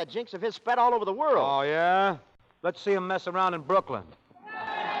Khan's got that jinx of his spread all over the world. Oh, yeah? Let's see him mess around in Brooklyn.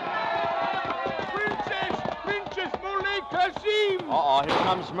 Princess Muley Qasim! Uh-oh, here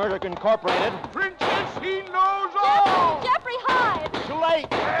comes Murdoch Incorporated. Princess, he knows all! Jeffrey, hide! Too late!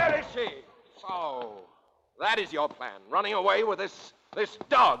 Where is she? So, that is your plan, running away with this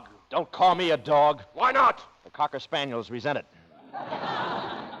dog. Don't call me a dog. Why not? The Cocker Spaniels resent it.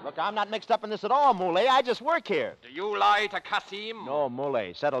 Look, I'm not mixed up in this at all, Muley. I just work here. Do you lie to Qasim? No,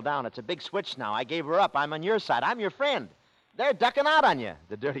 Muley, settle down. It's a big switch now. I gave her up. I'm on your side. I'm your friend. They're ducking out on you,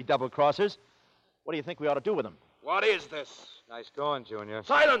 the dirty double-crossers. What do you think we ought to do with them? What is this? Nice going, Junior.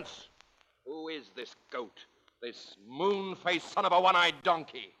 Silence! Who is this goat? This moon-faced son of a one-eyed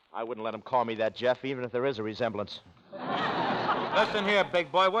donkey? I wouldn't let him call me that, Jeff, even if there is a resemblance. Listen here,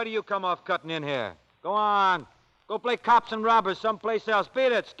 big boy. Where do you come off cutting in here? Go on. Go play cops and robbers someplace else.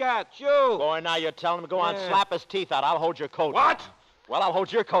 Beat it, scat, shoo. Boy, now you're telling him to go on, slap his teeth out. I'll hold your coat. What? Well, I'll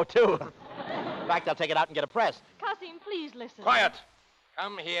hold your coat, too. In fact, I'll take it out and get a press. Qasim, please listen. Quiet.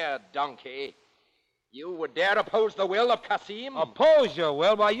 Come here, donkey. You would dare oppose the will of Qasim? Oppose your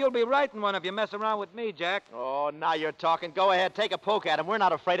will? Why, you'll be writing one if you mess around with me, Jack. Oh, now you're talking. Go ahead, take a poke at him. We're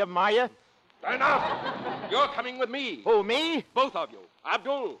not afraid of him, are you? Enough! You're coming with me. Who, me? Both of you.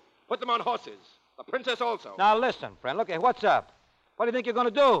 Abdul, put them on horses. The princess also. Now, listen, friend. Look, what's up? What do you think you're going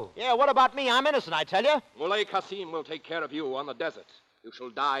to do? Yeah, what about me? I'm innocent, I tell you. Muley Qasim will take care of you on the desert. You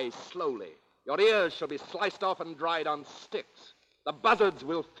shall die slowly. Your ears shall be sliced off and dried on sticks. The buzzards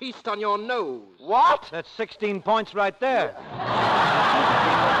will feast on your nose. What? That's 16 points right there. We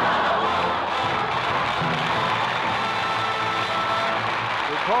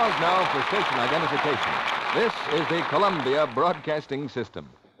pause now for station identification. This is the Columbia Broadcasting System.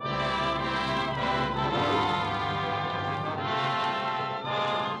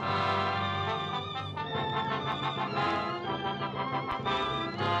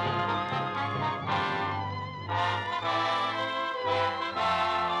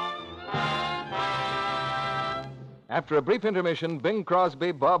 After a brief intermission, Bing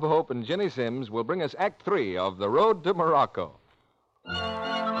Crosby, Bob Hope, and Ginny Sims will bring us Act 3 of The Road to Morocco.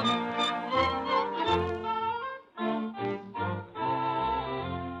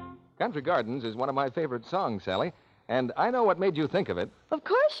 Country Gardens is one of my favorite songs, Sally, and I know what made you think of it. Of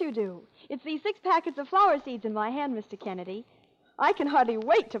course you do. It's these 6 packets of flower seeds in my hand, Mr. Kennedy. I can hardly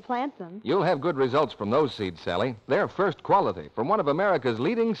wait to plant them. You'll have good results from those seeds, Sally. They're first quality from one of America's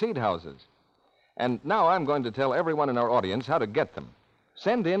leading seed houses. And now I'm going to tell everyone in our audience how to get them.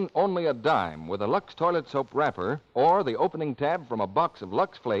 Send in only a dime with a Lux toilet soap wrapper or the opening tab from a box of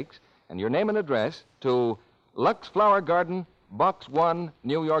Lux Flakes and your name and address to Lux Flower Garden, Box 1,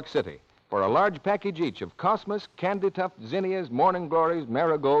 New York City, for a large package each of Cosmos, Candy Tuft, Zinnias, Morning Glories,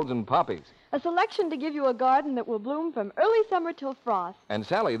 Marigolds, and Poppies. A selection to give you a garden that will bloom from early summer till frost. And,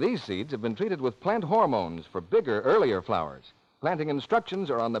 Sally, these seeds have been treated with plant hormones for bigger, earlier flowers. Planting instructions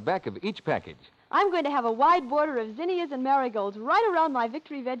are on the back of each package. I'm going to have a wide border of zinnias and marigolds right around my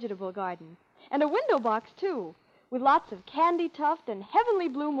Victory vegetable garden. And a window box, too, with lots of Candy Tuft and Heavenly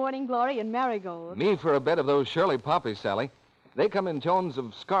Blue Morning Glory and marigolds. Me for a bed of those Shirley poppies, Sally. They come in tones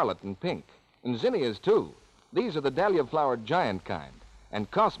of scarlet and pink. And zinnias, too. These are the dahlia-flowered giant kind.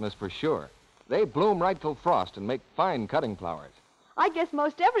 And Cosmos for sure. They bloom right till frost and make fine cutting flowers. I guess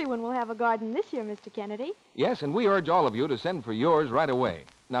most everyone will have a garden this year, Mr. Kennedy. Yes, and we urge all of you to send for yours right away.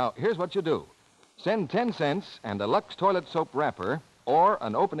 Now, here's what you do. Send 10 cents and a Lux toilet soap wrapper or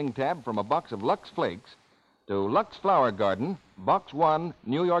an opening tab from a box of Lux Flakes to Lux Flower Garden, Box 1,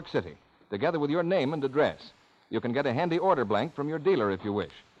 New York City, together with your name and address. You can get a handy order blank from your dealer if you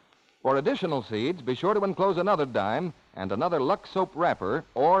wish. For additional seeds, be sure to enclose another dime and another Lux soap wrapper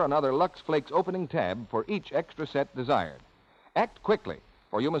or another Lux Flakes opening tab for each extra set desired. Act quickly,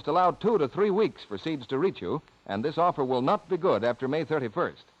 for you must allow 2 to 3 weeks for seeds to reach you, and this offer will not be good after May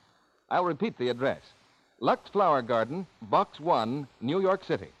 31st. I'll repeat the address. Lux Flower Garden, Box 1, New York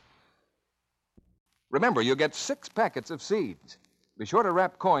City. Remember, you get 6 packets of seeds. Be sure to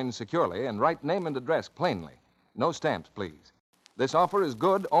wrap coins securely and write name and address plainly. No stamps, please. This offer is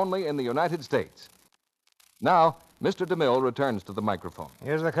good only in the United States. Now, Mr. DeMille returns to the microphone.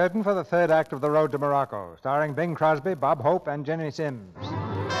 Here's the curtain for the 3rd act of The Road to Morocco, starring Bing Crosby, Bob Hope, and Ginny Sims.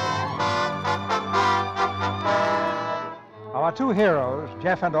 Our 2 heroes,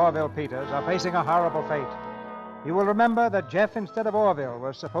 Jeff and Orville Peters, are facing a horrible fate. You will remember that Jeff, instead of Orville,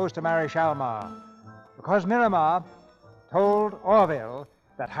 was supposed to marry Shalmar, because Miramar told Orville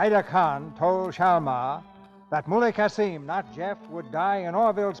that Hyder Khan told Shalmar that Muley Kasim, not Jeff, would die in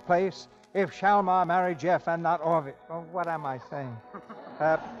Orville's place if Shalmar married Jeff and not Orville. Oh, what am I saying?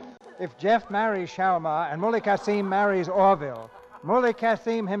 If Jeff marries Shalmar and Muley Kasim marries Orville, Muley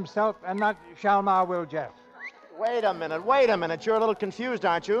Kasim himself and not Shalmar will Jeff. Wait a minute. You're a little confused,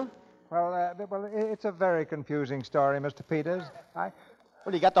 aren't you? Well, it's a very confusing story, Mr. Peters.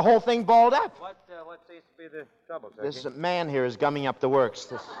 Well, you got the whole thing balled up. What seems to be the trouble, Turkey? This man here is gumming up the works.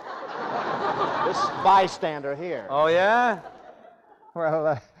 This bystander here. Oh, yeah?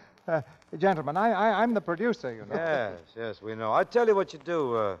 Well, gentlemen, I'm the producer, you know. Yes, we know. I tell you what you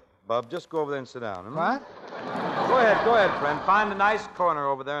do, Bub. Just go over there and sit down. Hmm? What? Go ahead, friend. Find a nice corner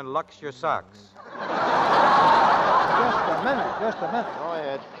over there and lux your socks. Just a minute. Go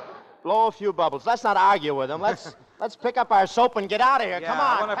ahead. Blow a few bubbles. Let's not argue with him. Let's pick up our soap and get out of here. Yeah, Come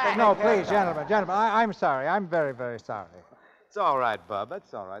on. No, please, gentlemen. I'm sorry. I'm very, very sorry. It's all right, Bub.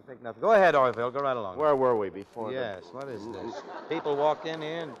 That's all right. Think nothing. Go ahead, Orville. Go right along. Where were we before? Yes. What is this? People walked in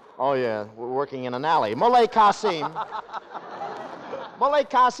here and... Oh, yeah. We're working in an alley. Muley Kasim. Muley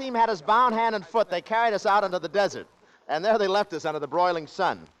Kasim had us bound hand and foot. They carried us out into the desert. And there they left us under the broiling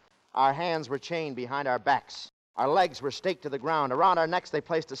sun. Our hands were chained behind our backs. Our legs were staked to the ground. Around our necks, they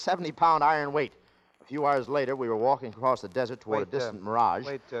placed a 70-pound iron weight. A few hours later, we were walking across the desert toward a distant mirage.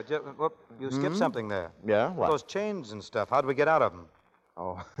 You skipped something there. Yeah? What? Those chains and stuff. How'd we get out of them?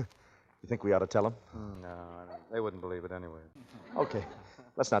 Oh, you think we ought to tell them? No, I don't. They wouldn't believe it anyway. Okay,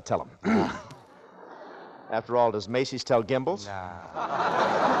 let's not tell them. After all, does Macy's tell Gimbals?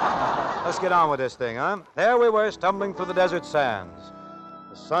 Nah. Let's get on with this thing, huh? There we were, stumbling through the desert sands.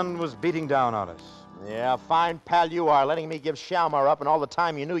 The sun was beating down on us. Yeah, fine pal you are, letting me give Shalmar up, and all the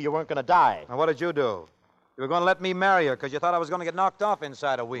time you knew you weren't going to die. Now, what did you do? You were going to let me marry her because you thought I was going to get knocked off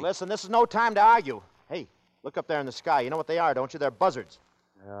inside a week. Listen, this is no time to argue. Hey, look up there in the sky. You know what they are, don't you? They're buzzards.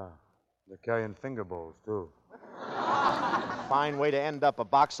 Yeah. They're carrying finger bowls, too. Fine way to end up a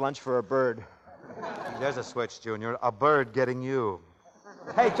box lunch for a bird. There's a switch, Junior. A bird getting you.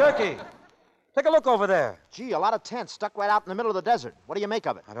 Hey, Turkey! Take a look over there. Gee, a lot of tents stuck right out in the middle of the desert. What do you make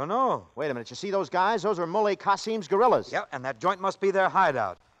of it? I don't know. Wait a minute. You see those guys? Those are Muley Qasim's guerrillas. Yeah, and that joint must be their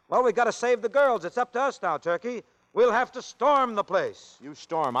hideout. Well, we got to save the girls. It's up to us now, Turkey. We'll have to storm the place. You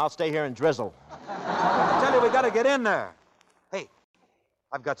storm. I'll stay here and drizzle. I tell you, we got to get in there. Hey,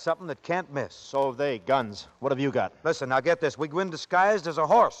 I've got something that can't miss. So have they. Guns. What have you got? Listen, now get this. We go in disguised as a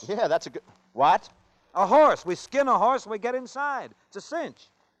horse. Yeah, that's a good... What? A horse. We skin a horse and we get inside. It's a cinch.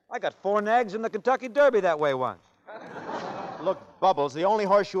 I got 4 nags in the Kentucky Derby that way once. Look, Bubbles, the only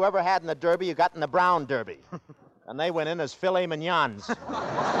horse you ever had in the Derby, you got in the Brown Derby. And they went in as filet mignons.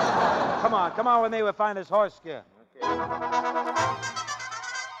 Come on with me. We'll find his horse skin.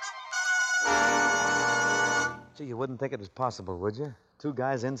 Gee, you wouldn't think it was possible, would you? 2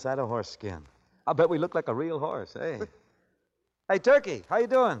 guys inside a horse skin. I'll bet we look like a real horse, eh? Hey, Turkey, how you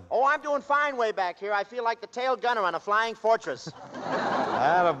doing? Oh, I'm doing fine way back here. I feel like the tail gunner on a flying fortress.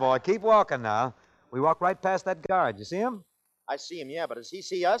 Attaboy. Keep walking now. We walk right past that guard. You see him? I see him, yeah, but does he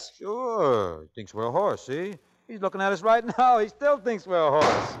see us? Sure. He thinks we're a horse, see? He's looking at us right now. He still thinks we're a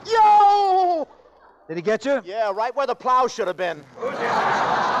horse. Yo! Did he get you? Yeah, right where the plow should have been. Come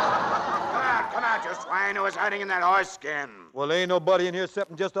out, you swine who was hiding in that horse skin. Well, there ain't nobody in here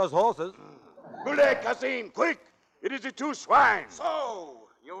except just us horses. Muley Qasim, quick! It is the 2 swine. So,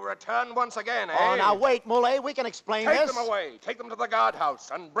 you return once again, eh? Oh, now wait, Muley. We can explain Take this. them away. Take them to the guardhouse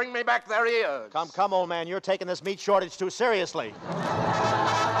and bring me back their ears. Come, old man. You're taking this meat shortage too seriously.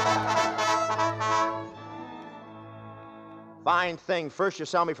 Fine thing. First you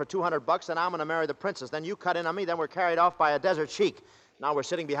sell me for $200, then I'm going to marry the princess. Then you cut in on me, then we're carried off by a desert sheik. Now we're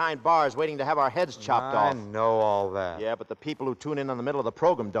sitting behind bars waiting to have our heads chopped off. I know all that. Yeah, but the people who tune in the middle of the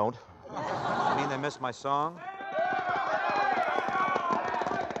program don't. You mean they missed my song?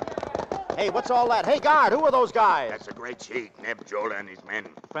 Hey, what's all that? Hey, guard, who are those guys? That's a great sheik, Neb Jola and his men.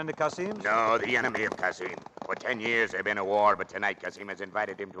 Friend of Qasim's? No, the enemy of Qasim. For 10 years they've been at war, but tonight Qasim has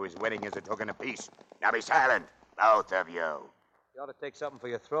invited him to his wedding as a token of peace. Now be silent, both of you. You ought to take something for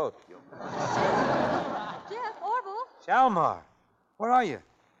your throat. Jeff, Orville, Shalmar, where are you?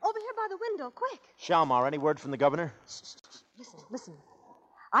 over here by the window, quick. Shalmar, any word from the governor? Listen.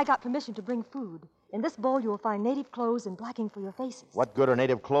 I got permission to bring food. In this bowl, you will find native clothes and blacking for your faces. What good are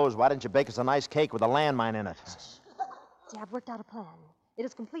native clothes? Why didn't you bake us a nice cake with a landmine in it? See, I've worked out a plan. It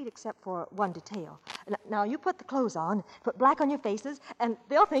is complete except for one detail. Now, you put the clothes on, put black on your faces, and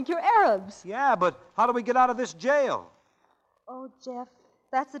they'll think you're Arabs. Yeah, but how do we get out of this jail? Oh, Jeff,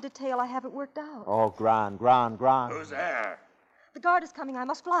 that's the detail I haven't worked out. Oh, Gran. Who's there? The guard is coming. I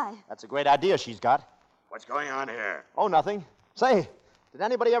must fly. That's a great idea she's got. What's going on here? Oh, nothing. Say, did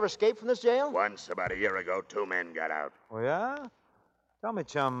anybody ever escape from this jail? Once, about a year ago, 2 men got out. Oh, yeah? Tell me,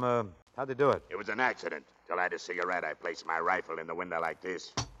 chum, how'd they do it? It was an accident. Till I had a cigarette, I placed my rifle in the window like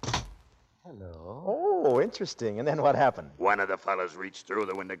this. Hello. Oh, interesting. And then what happened? One of the fellows reached through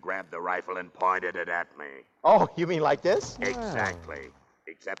the window, grabbed the rifle, and pointed it at me. Oh, you mean like this? Exactly.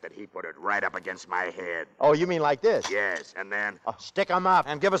 Except that he put it right up against my head. Oh, you mean like this? Yes, and then... Oh, stick 'em up.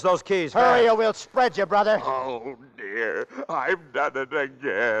 And give us those keys. Hurry or we'll spread you, brother. Oh, dear. I've done it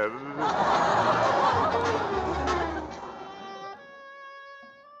again.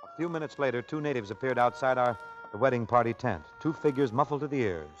 A few minutes later, 2 natives appeared outside the wedding party tent. 2 figures muffled to the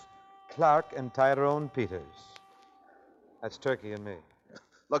ears. Clark and Tyrone Peters. That's Turkey and me.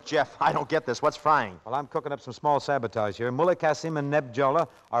 Look, Jeff, I don't get this. What's frying? Well, I'm cooking up some small sabotage here. Muley Qasim and Neb Jola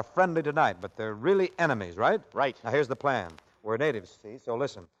are friendly tonight, but they're really enemies, right? Right. Now, here's the plan. We're natives, see? So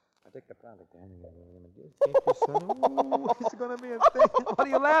listen. I take the product. Ooh, it's going to be a thing. What are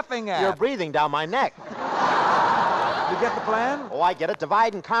you laughing at? You're breathing down my neck. You get the plan? Oh, I get it.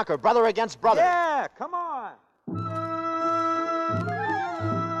 Divide and conquer. Brother against brother. Yeah, come on.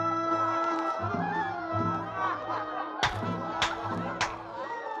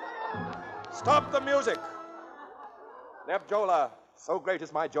 Stop the music! Neb Jola, so great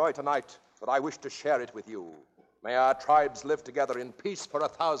is my joy tonight that I wish to share it with you. May our tribes live together in peace for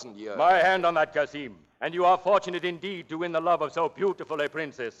 1,000 years. My hand on that, Qasim. And you are fortunate indeed to win the love of so beautiful a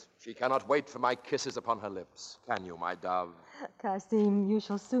princess. She cannot wait for my kisses upon her lips. Can you, my dove? Qasim, you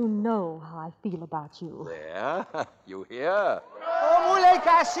shall soon know how I feel about you. There? You hear? Oh, Muley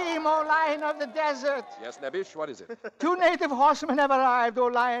Qasim, O lion of the desert. Yes, Nebish, what is it? 2 native horsemen have arrived, O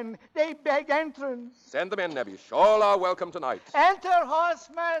lion. They beg entrance. Send them in, Nebish. All are welcome tonight. Enter,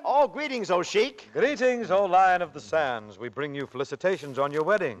 horsemen. Oh, greetings, O Sheik. Greetings, O Lion of the Sands. We bring you felicitations on your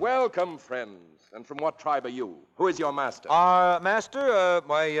wedding. Welcome, friends. And from what tribe are you? Who is your master? Our master,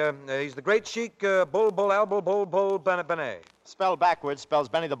 he's the great Sheik Bulbul Al-Bulbul Benet. Spelled backwards spells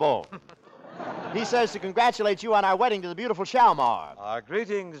Benny the Bull. He says to congratulate you on our wedding to the beautiful Shalmar. Our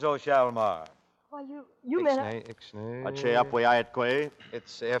greetings, O Shalmar. Why, you meant... Ixnay. Ache apwe ayat.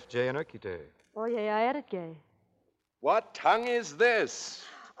 It's FJ and Urkite. Oh, yeah, I edit gay. What tongue is this?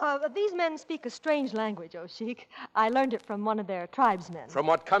 These men speak a strange language, O Sheik. I learned it from one of their tribesmen. From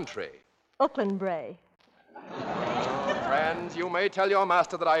what country? Auckland Bray. Friends, you may tell your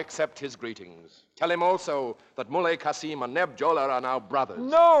master that I accept his greetings. Tell him also that Muley Qasim and Neb Jola are now brothers.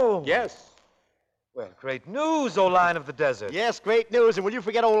 No! Yes. Well, great news, O Lion of the Desert. Yes, great news. And will you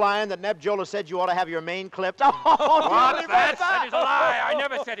forget, old Lion, that Neb Jola said you ought to have your mane clipped? What? That is a lie. I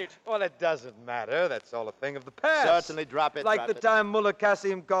never said it. Well, it doesn't matter. That's all a thing of the past. Certainly, drop it. Like the time Mullah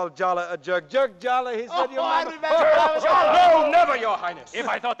Qasim called Jola a jerk. Jerk Jola, he said your man... No, never, Your Highness. If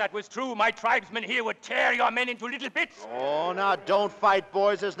I thought that was true, my tribesmen here would tear your men into little bits. Oh, now, don't fight,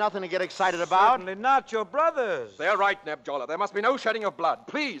 boys. There's nothing to get excited about. Certainly not your brothers. They're right, Neb Jola. There must be no shedding of blood.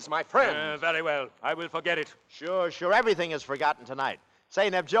 Please, my friend. Very well. I will forget it. Sure. Everything is forgotten tonight. Say,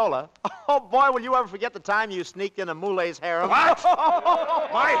 Neb Jola, oh, boy, will you ever forget the time you sneaked into Mulay's harem? What?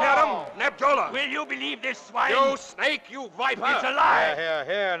 My harem? Neb Jola. Will you believe this, swine? You snake, you viper. It's a lie.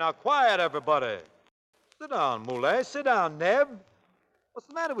 Here. Now, quiet, everybody. Sit down, Muley. Sit down, Neb. What's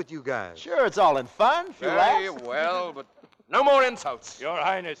the matter with you guys? Sure, it's all in fun. Very well, but no more insults. Your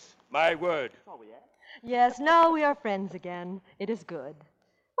Highness, my word. Yes, now we are friends again. It is good.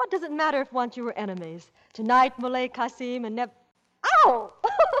 What does it matter if once you were enemies? Tonight, Muley Qasim and Neb... Ow!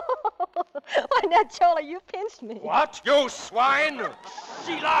 Why, Neb Jola, you pinched me. What? You swine!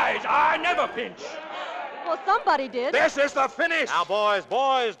 She lies. I never pinch. Well, somebody did. This is the finish. Now,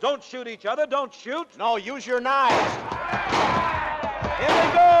 boys, don't shoot each other. Don't shoot. No, use your knives. Here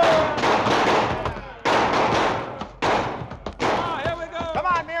we go. Here we go. Come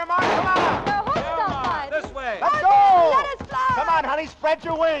on, Miramar, come on. The horse outside. This way. Let's go. Let us fly. Come on, honey, spread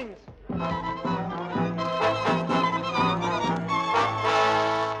your wings.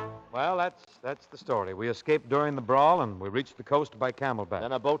 Well, that's the story. We escaped during the brawl, and we reached the coast by camelback.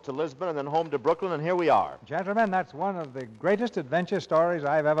 Then a boat to Lisbon, and then home to Brooklyn, and here we are. Gentlemen, that's one of the greatest adventure stories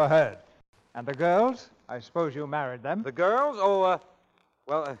I've ever heard. And the girls, I suppose you married them. The girls?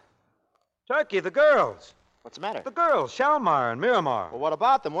 Turkey, the girls. What's the matter? The girls, Shalmar and Miramar. Well, what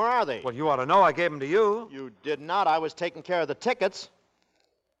about them? Where are they? Well, you ought to know. I gave them to you. You did not. I was taking care of the tickets.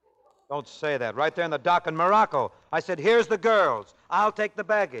 Don't say that. Right there in the dock in Morocco. I said, here's the girls. I'll take the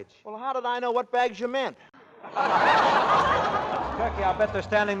baggage. Well, how did I know what bags you meant? Turkey, I'll bet they're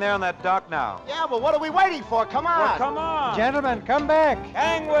standing there on that dock now. Yeah, but what are we waiting for? Come on. Well, come on. Gentlemen, come back.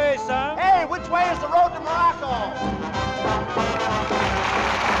 Gangway, son. Hey, which way is the road to Morocco?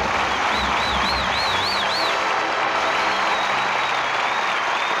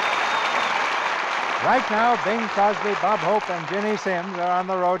 Right now, Bing Crosby, Bob Hope, and Ginny Sims are on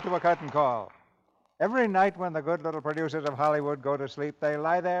the road to a curtain call. Every night when the good little producers of Hollywood go to sleep, they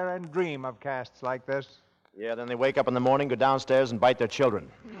lie there and dream of casts like this. Yeah, then they wake up in the morning, go downstairs, and bite their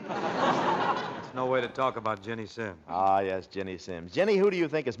children. There's no way to talk about Ginny Sims. Ah, yes, Ginny Sims. Ginny, who do you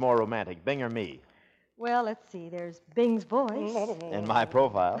think is more romantic, Bing or me? Well, let's see. There's Bing's voice. In my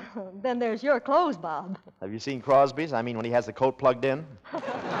profile. Then there's your clothes, Bob. Have you seen Crosby's? I mean, when he has the coat plugged in?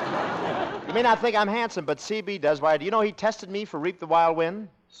 You may not think I'm handsome, but CB does. Why, do you know he tested me for Reap the Wild Wind?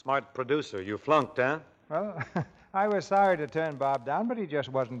 Smart producer. You flunked, huh? Well, I was sorry to turn Bob down, but he just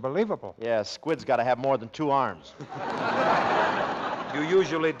wasn't believable. Yeah, Squid's got to have more than 2 arms. You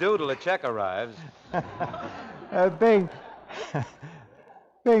usually do till a check arrives. Bing,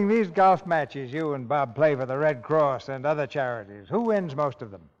 Bing, these golf matches you and Bob play for the Red Cross and other charities, who wins most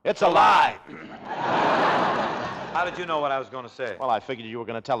of them? It's a lie. How did you know what I was going to say? Well, I figured you were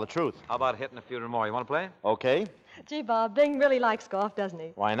going to tell the truth. How about hitting a few more? You want to play? Okay. Gee, Bob, Bing really likes golf, doesn't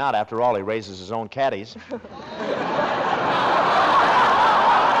he? Why not? After all, he raises his own caddies. Oh,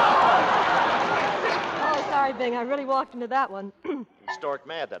 sorry, Bing. I really walked into that one. He's stark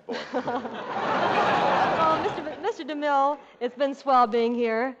mad, that boy. Oh, Mr. DeMille, it's been swell being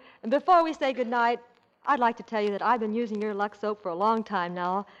here. And before we say goodnight, I'd like to tell you that I've been using your Lux soap for a long time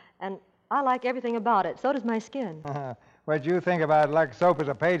now, and I like everything about it. So does my skin. What do you think about Lux soap as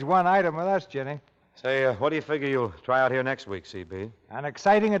a page 1 item with us, Ginny? Say, what do you figure you'll try out here next week, CB? An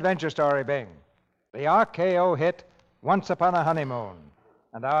exciting adventure story, Bing. The RKO hit Once Upon a Honeymoon.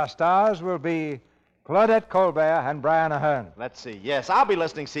 And our stars will be Claudette Colbert and Brian Ahern. Let's see. Yes, I'll be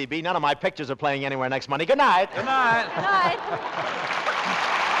listening, CB. None of my pictures are playing anywhere next Monday. Good night. Good night. Good night.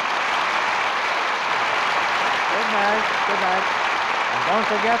 Good night. Good night. And don't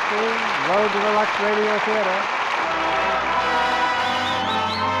forget the Road to the Lux Radio Theater.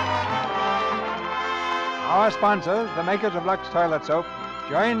 Our sponsors, the makers of Lux Toilet Soap,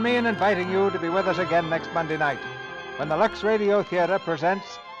 join me in inviting you to be with us again next Monday night when the Lux Radio Theater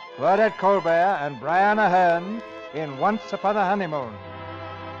presents Claudette Colbert and Brian Ahern in Once Upon a Honeymoon.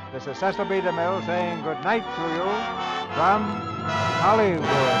 This is Cecil B. DeMille saying good night to you from Hollywood.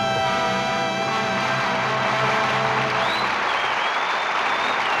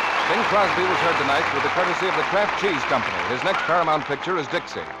 Bing Crosby was heard tonight with the courtesy of the Kraft Cheese Company. His next Paramount picture is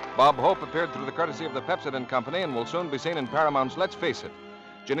Dixie. Bob Hope appeared through the courtesy of the Pepsodent Company and will soon be seen in Paramount's Let's Face It.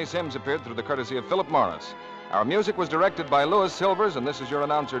 Ginny Sims appeared through the courtesy of Philip Morris. Our music was directed by Louis Silvers, and this is your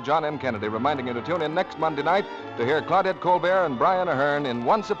announcer, John M. Kennedy, reminding you to tune in next Monday night to hear Claudette Colbert and Brian Ahern in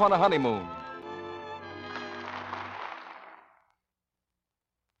Once Upon a Honeymoon.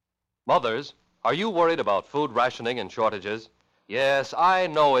 Mothers, are you worried about food rationing and shortages? Yes, I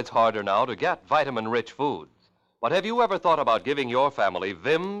know it's harder now to get vitamin-rich foods. But have you ever thought about giving your family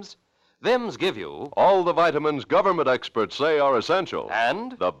Vims? Vims give you all the vitamins government experts say are essential.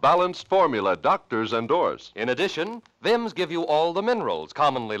 And the balanced formula doctors endorse. In addition, Vims give you all the minerals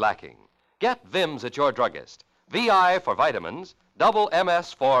commonly lacking. Get Vims at your druggist. VI for vitamins, double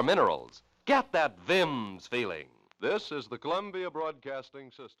MS for minerals. Get that Vims feeling. This is the Columbia Broadcasting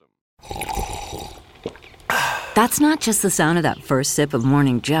System. That's not just the sound of that first sip of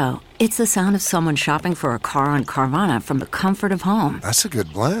Morning Joe. It's the sound of someone shopping for a car on Carvana from the comfort of home. That's a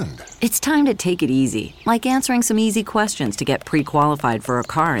good blend. It's time to take it easy, like answering some easy questions to get pre-qualified for a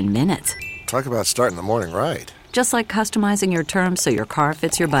car in minutes. Talk about starting the morning right. Just like customizing your terms so your car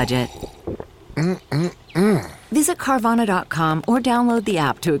fits your budget. Visit Carvana.com or download the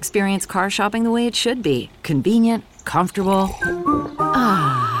app to experience car shopping the way it should be. Convenient, comfortable.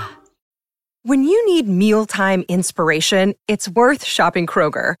 When you need mealtime inspiration, it's worth shopping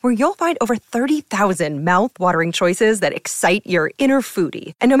Kroger, where you'll find over 30,000 mouth-watering choices that excite your inner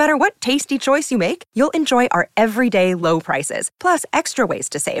foodie. And no matter what tasty choice you make, you'll enjoy our everyday low prices, plus extra ways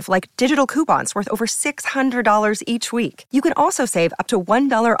to save, like digital coupons worth over $600 each week. You can also save up to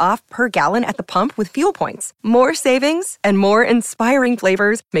 $1 off per gallon at the pump with fuel points. More savings and more inspiring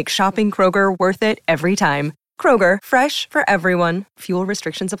flavors make shopping Kroger worth it every time. Kroger, fresh for everyone. Fuel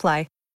restrictions apply.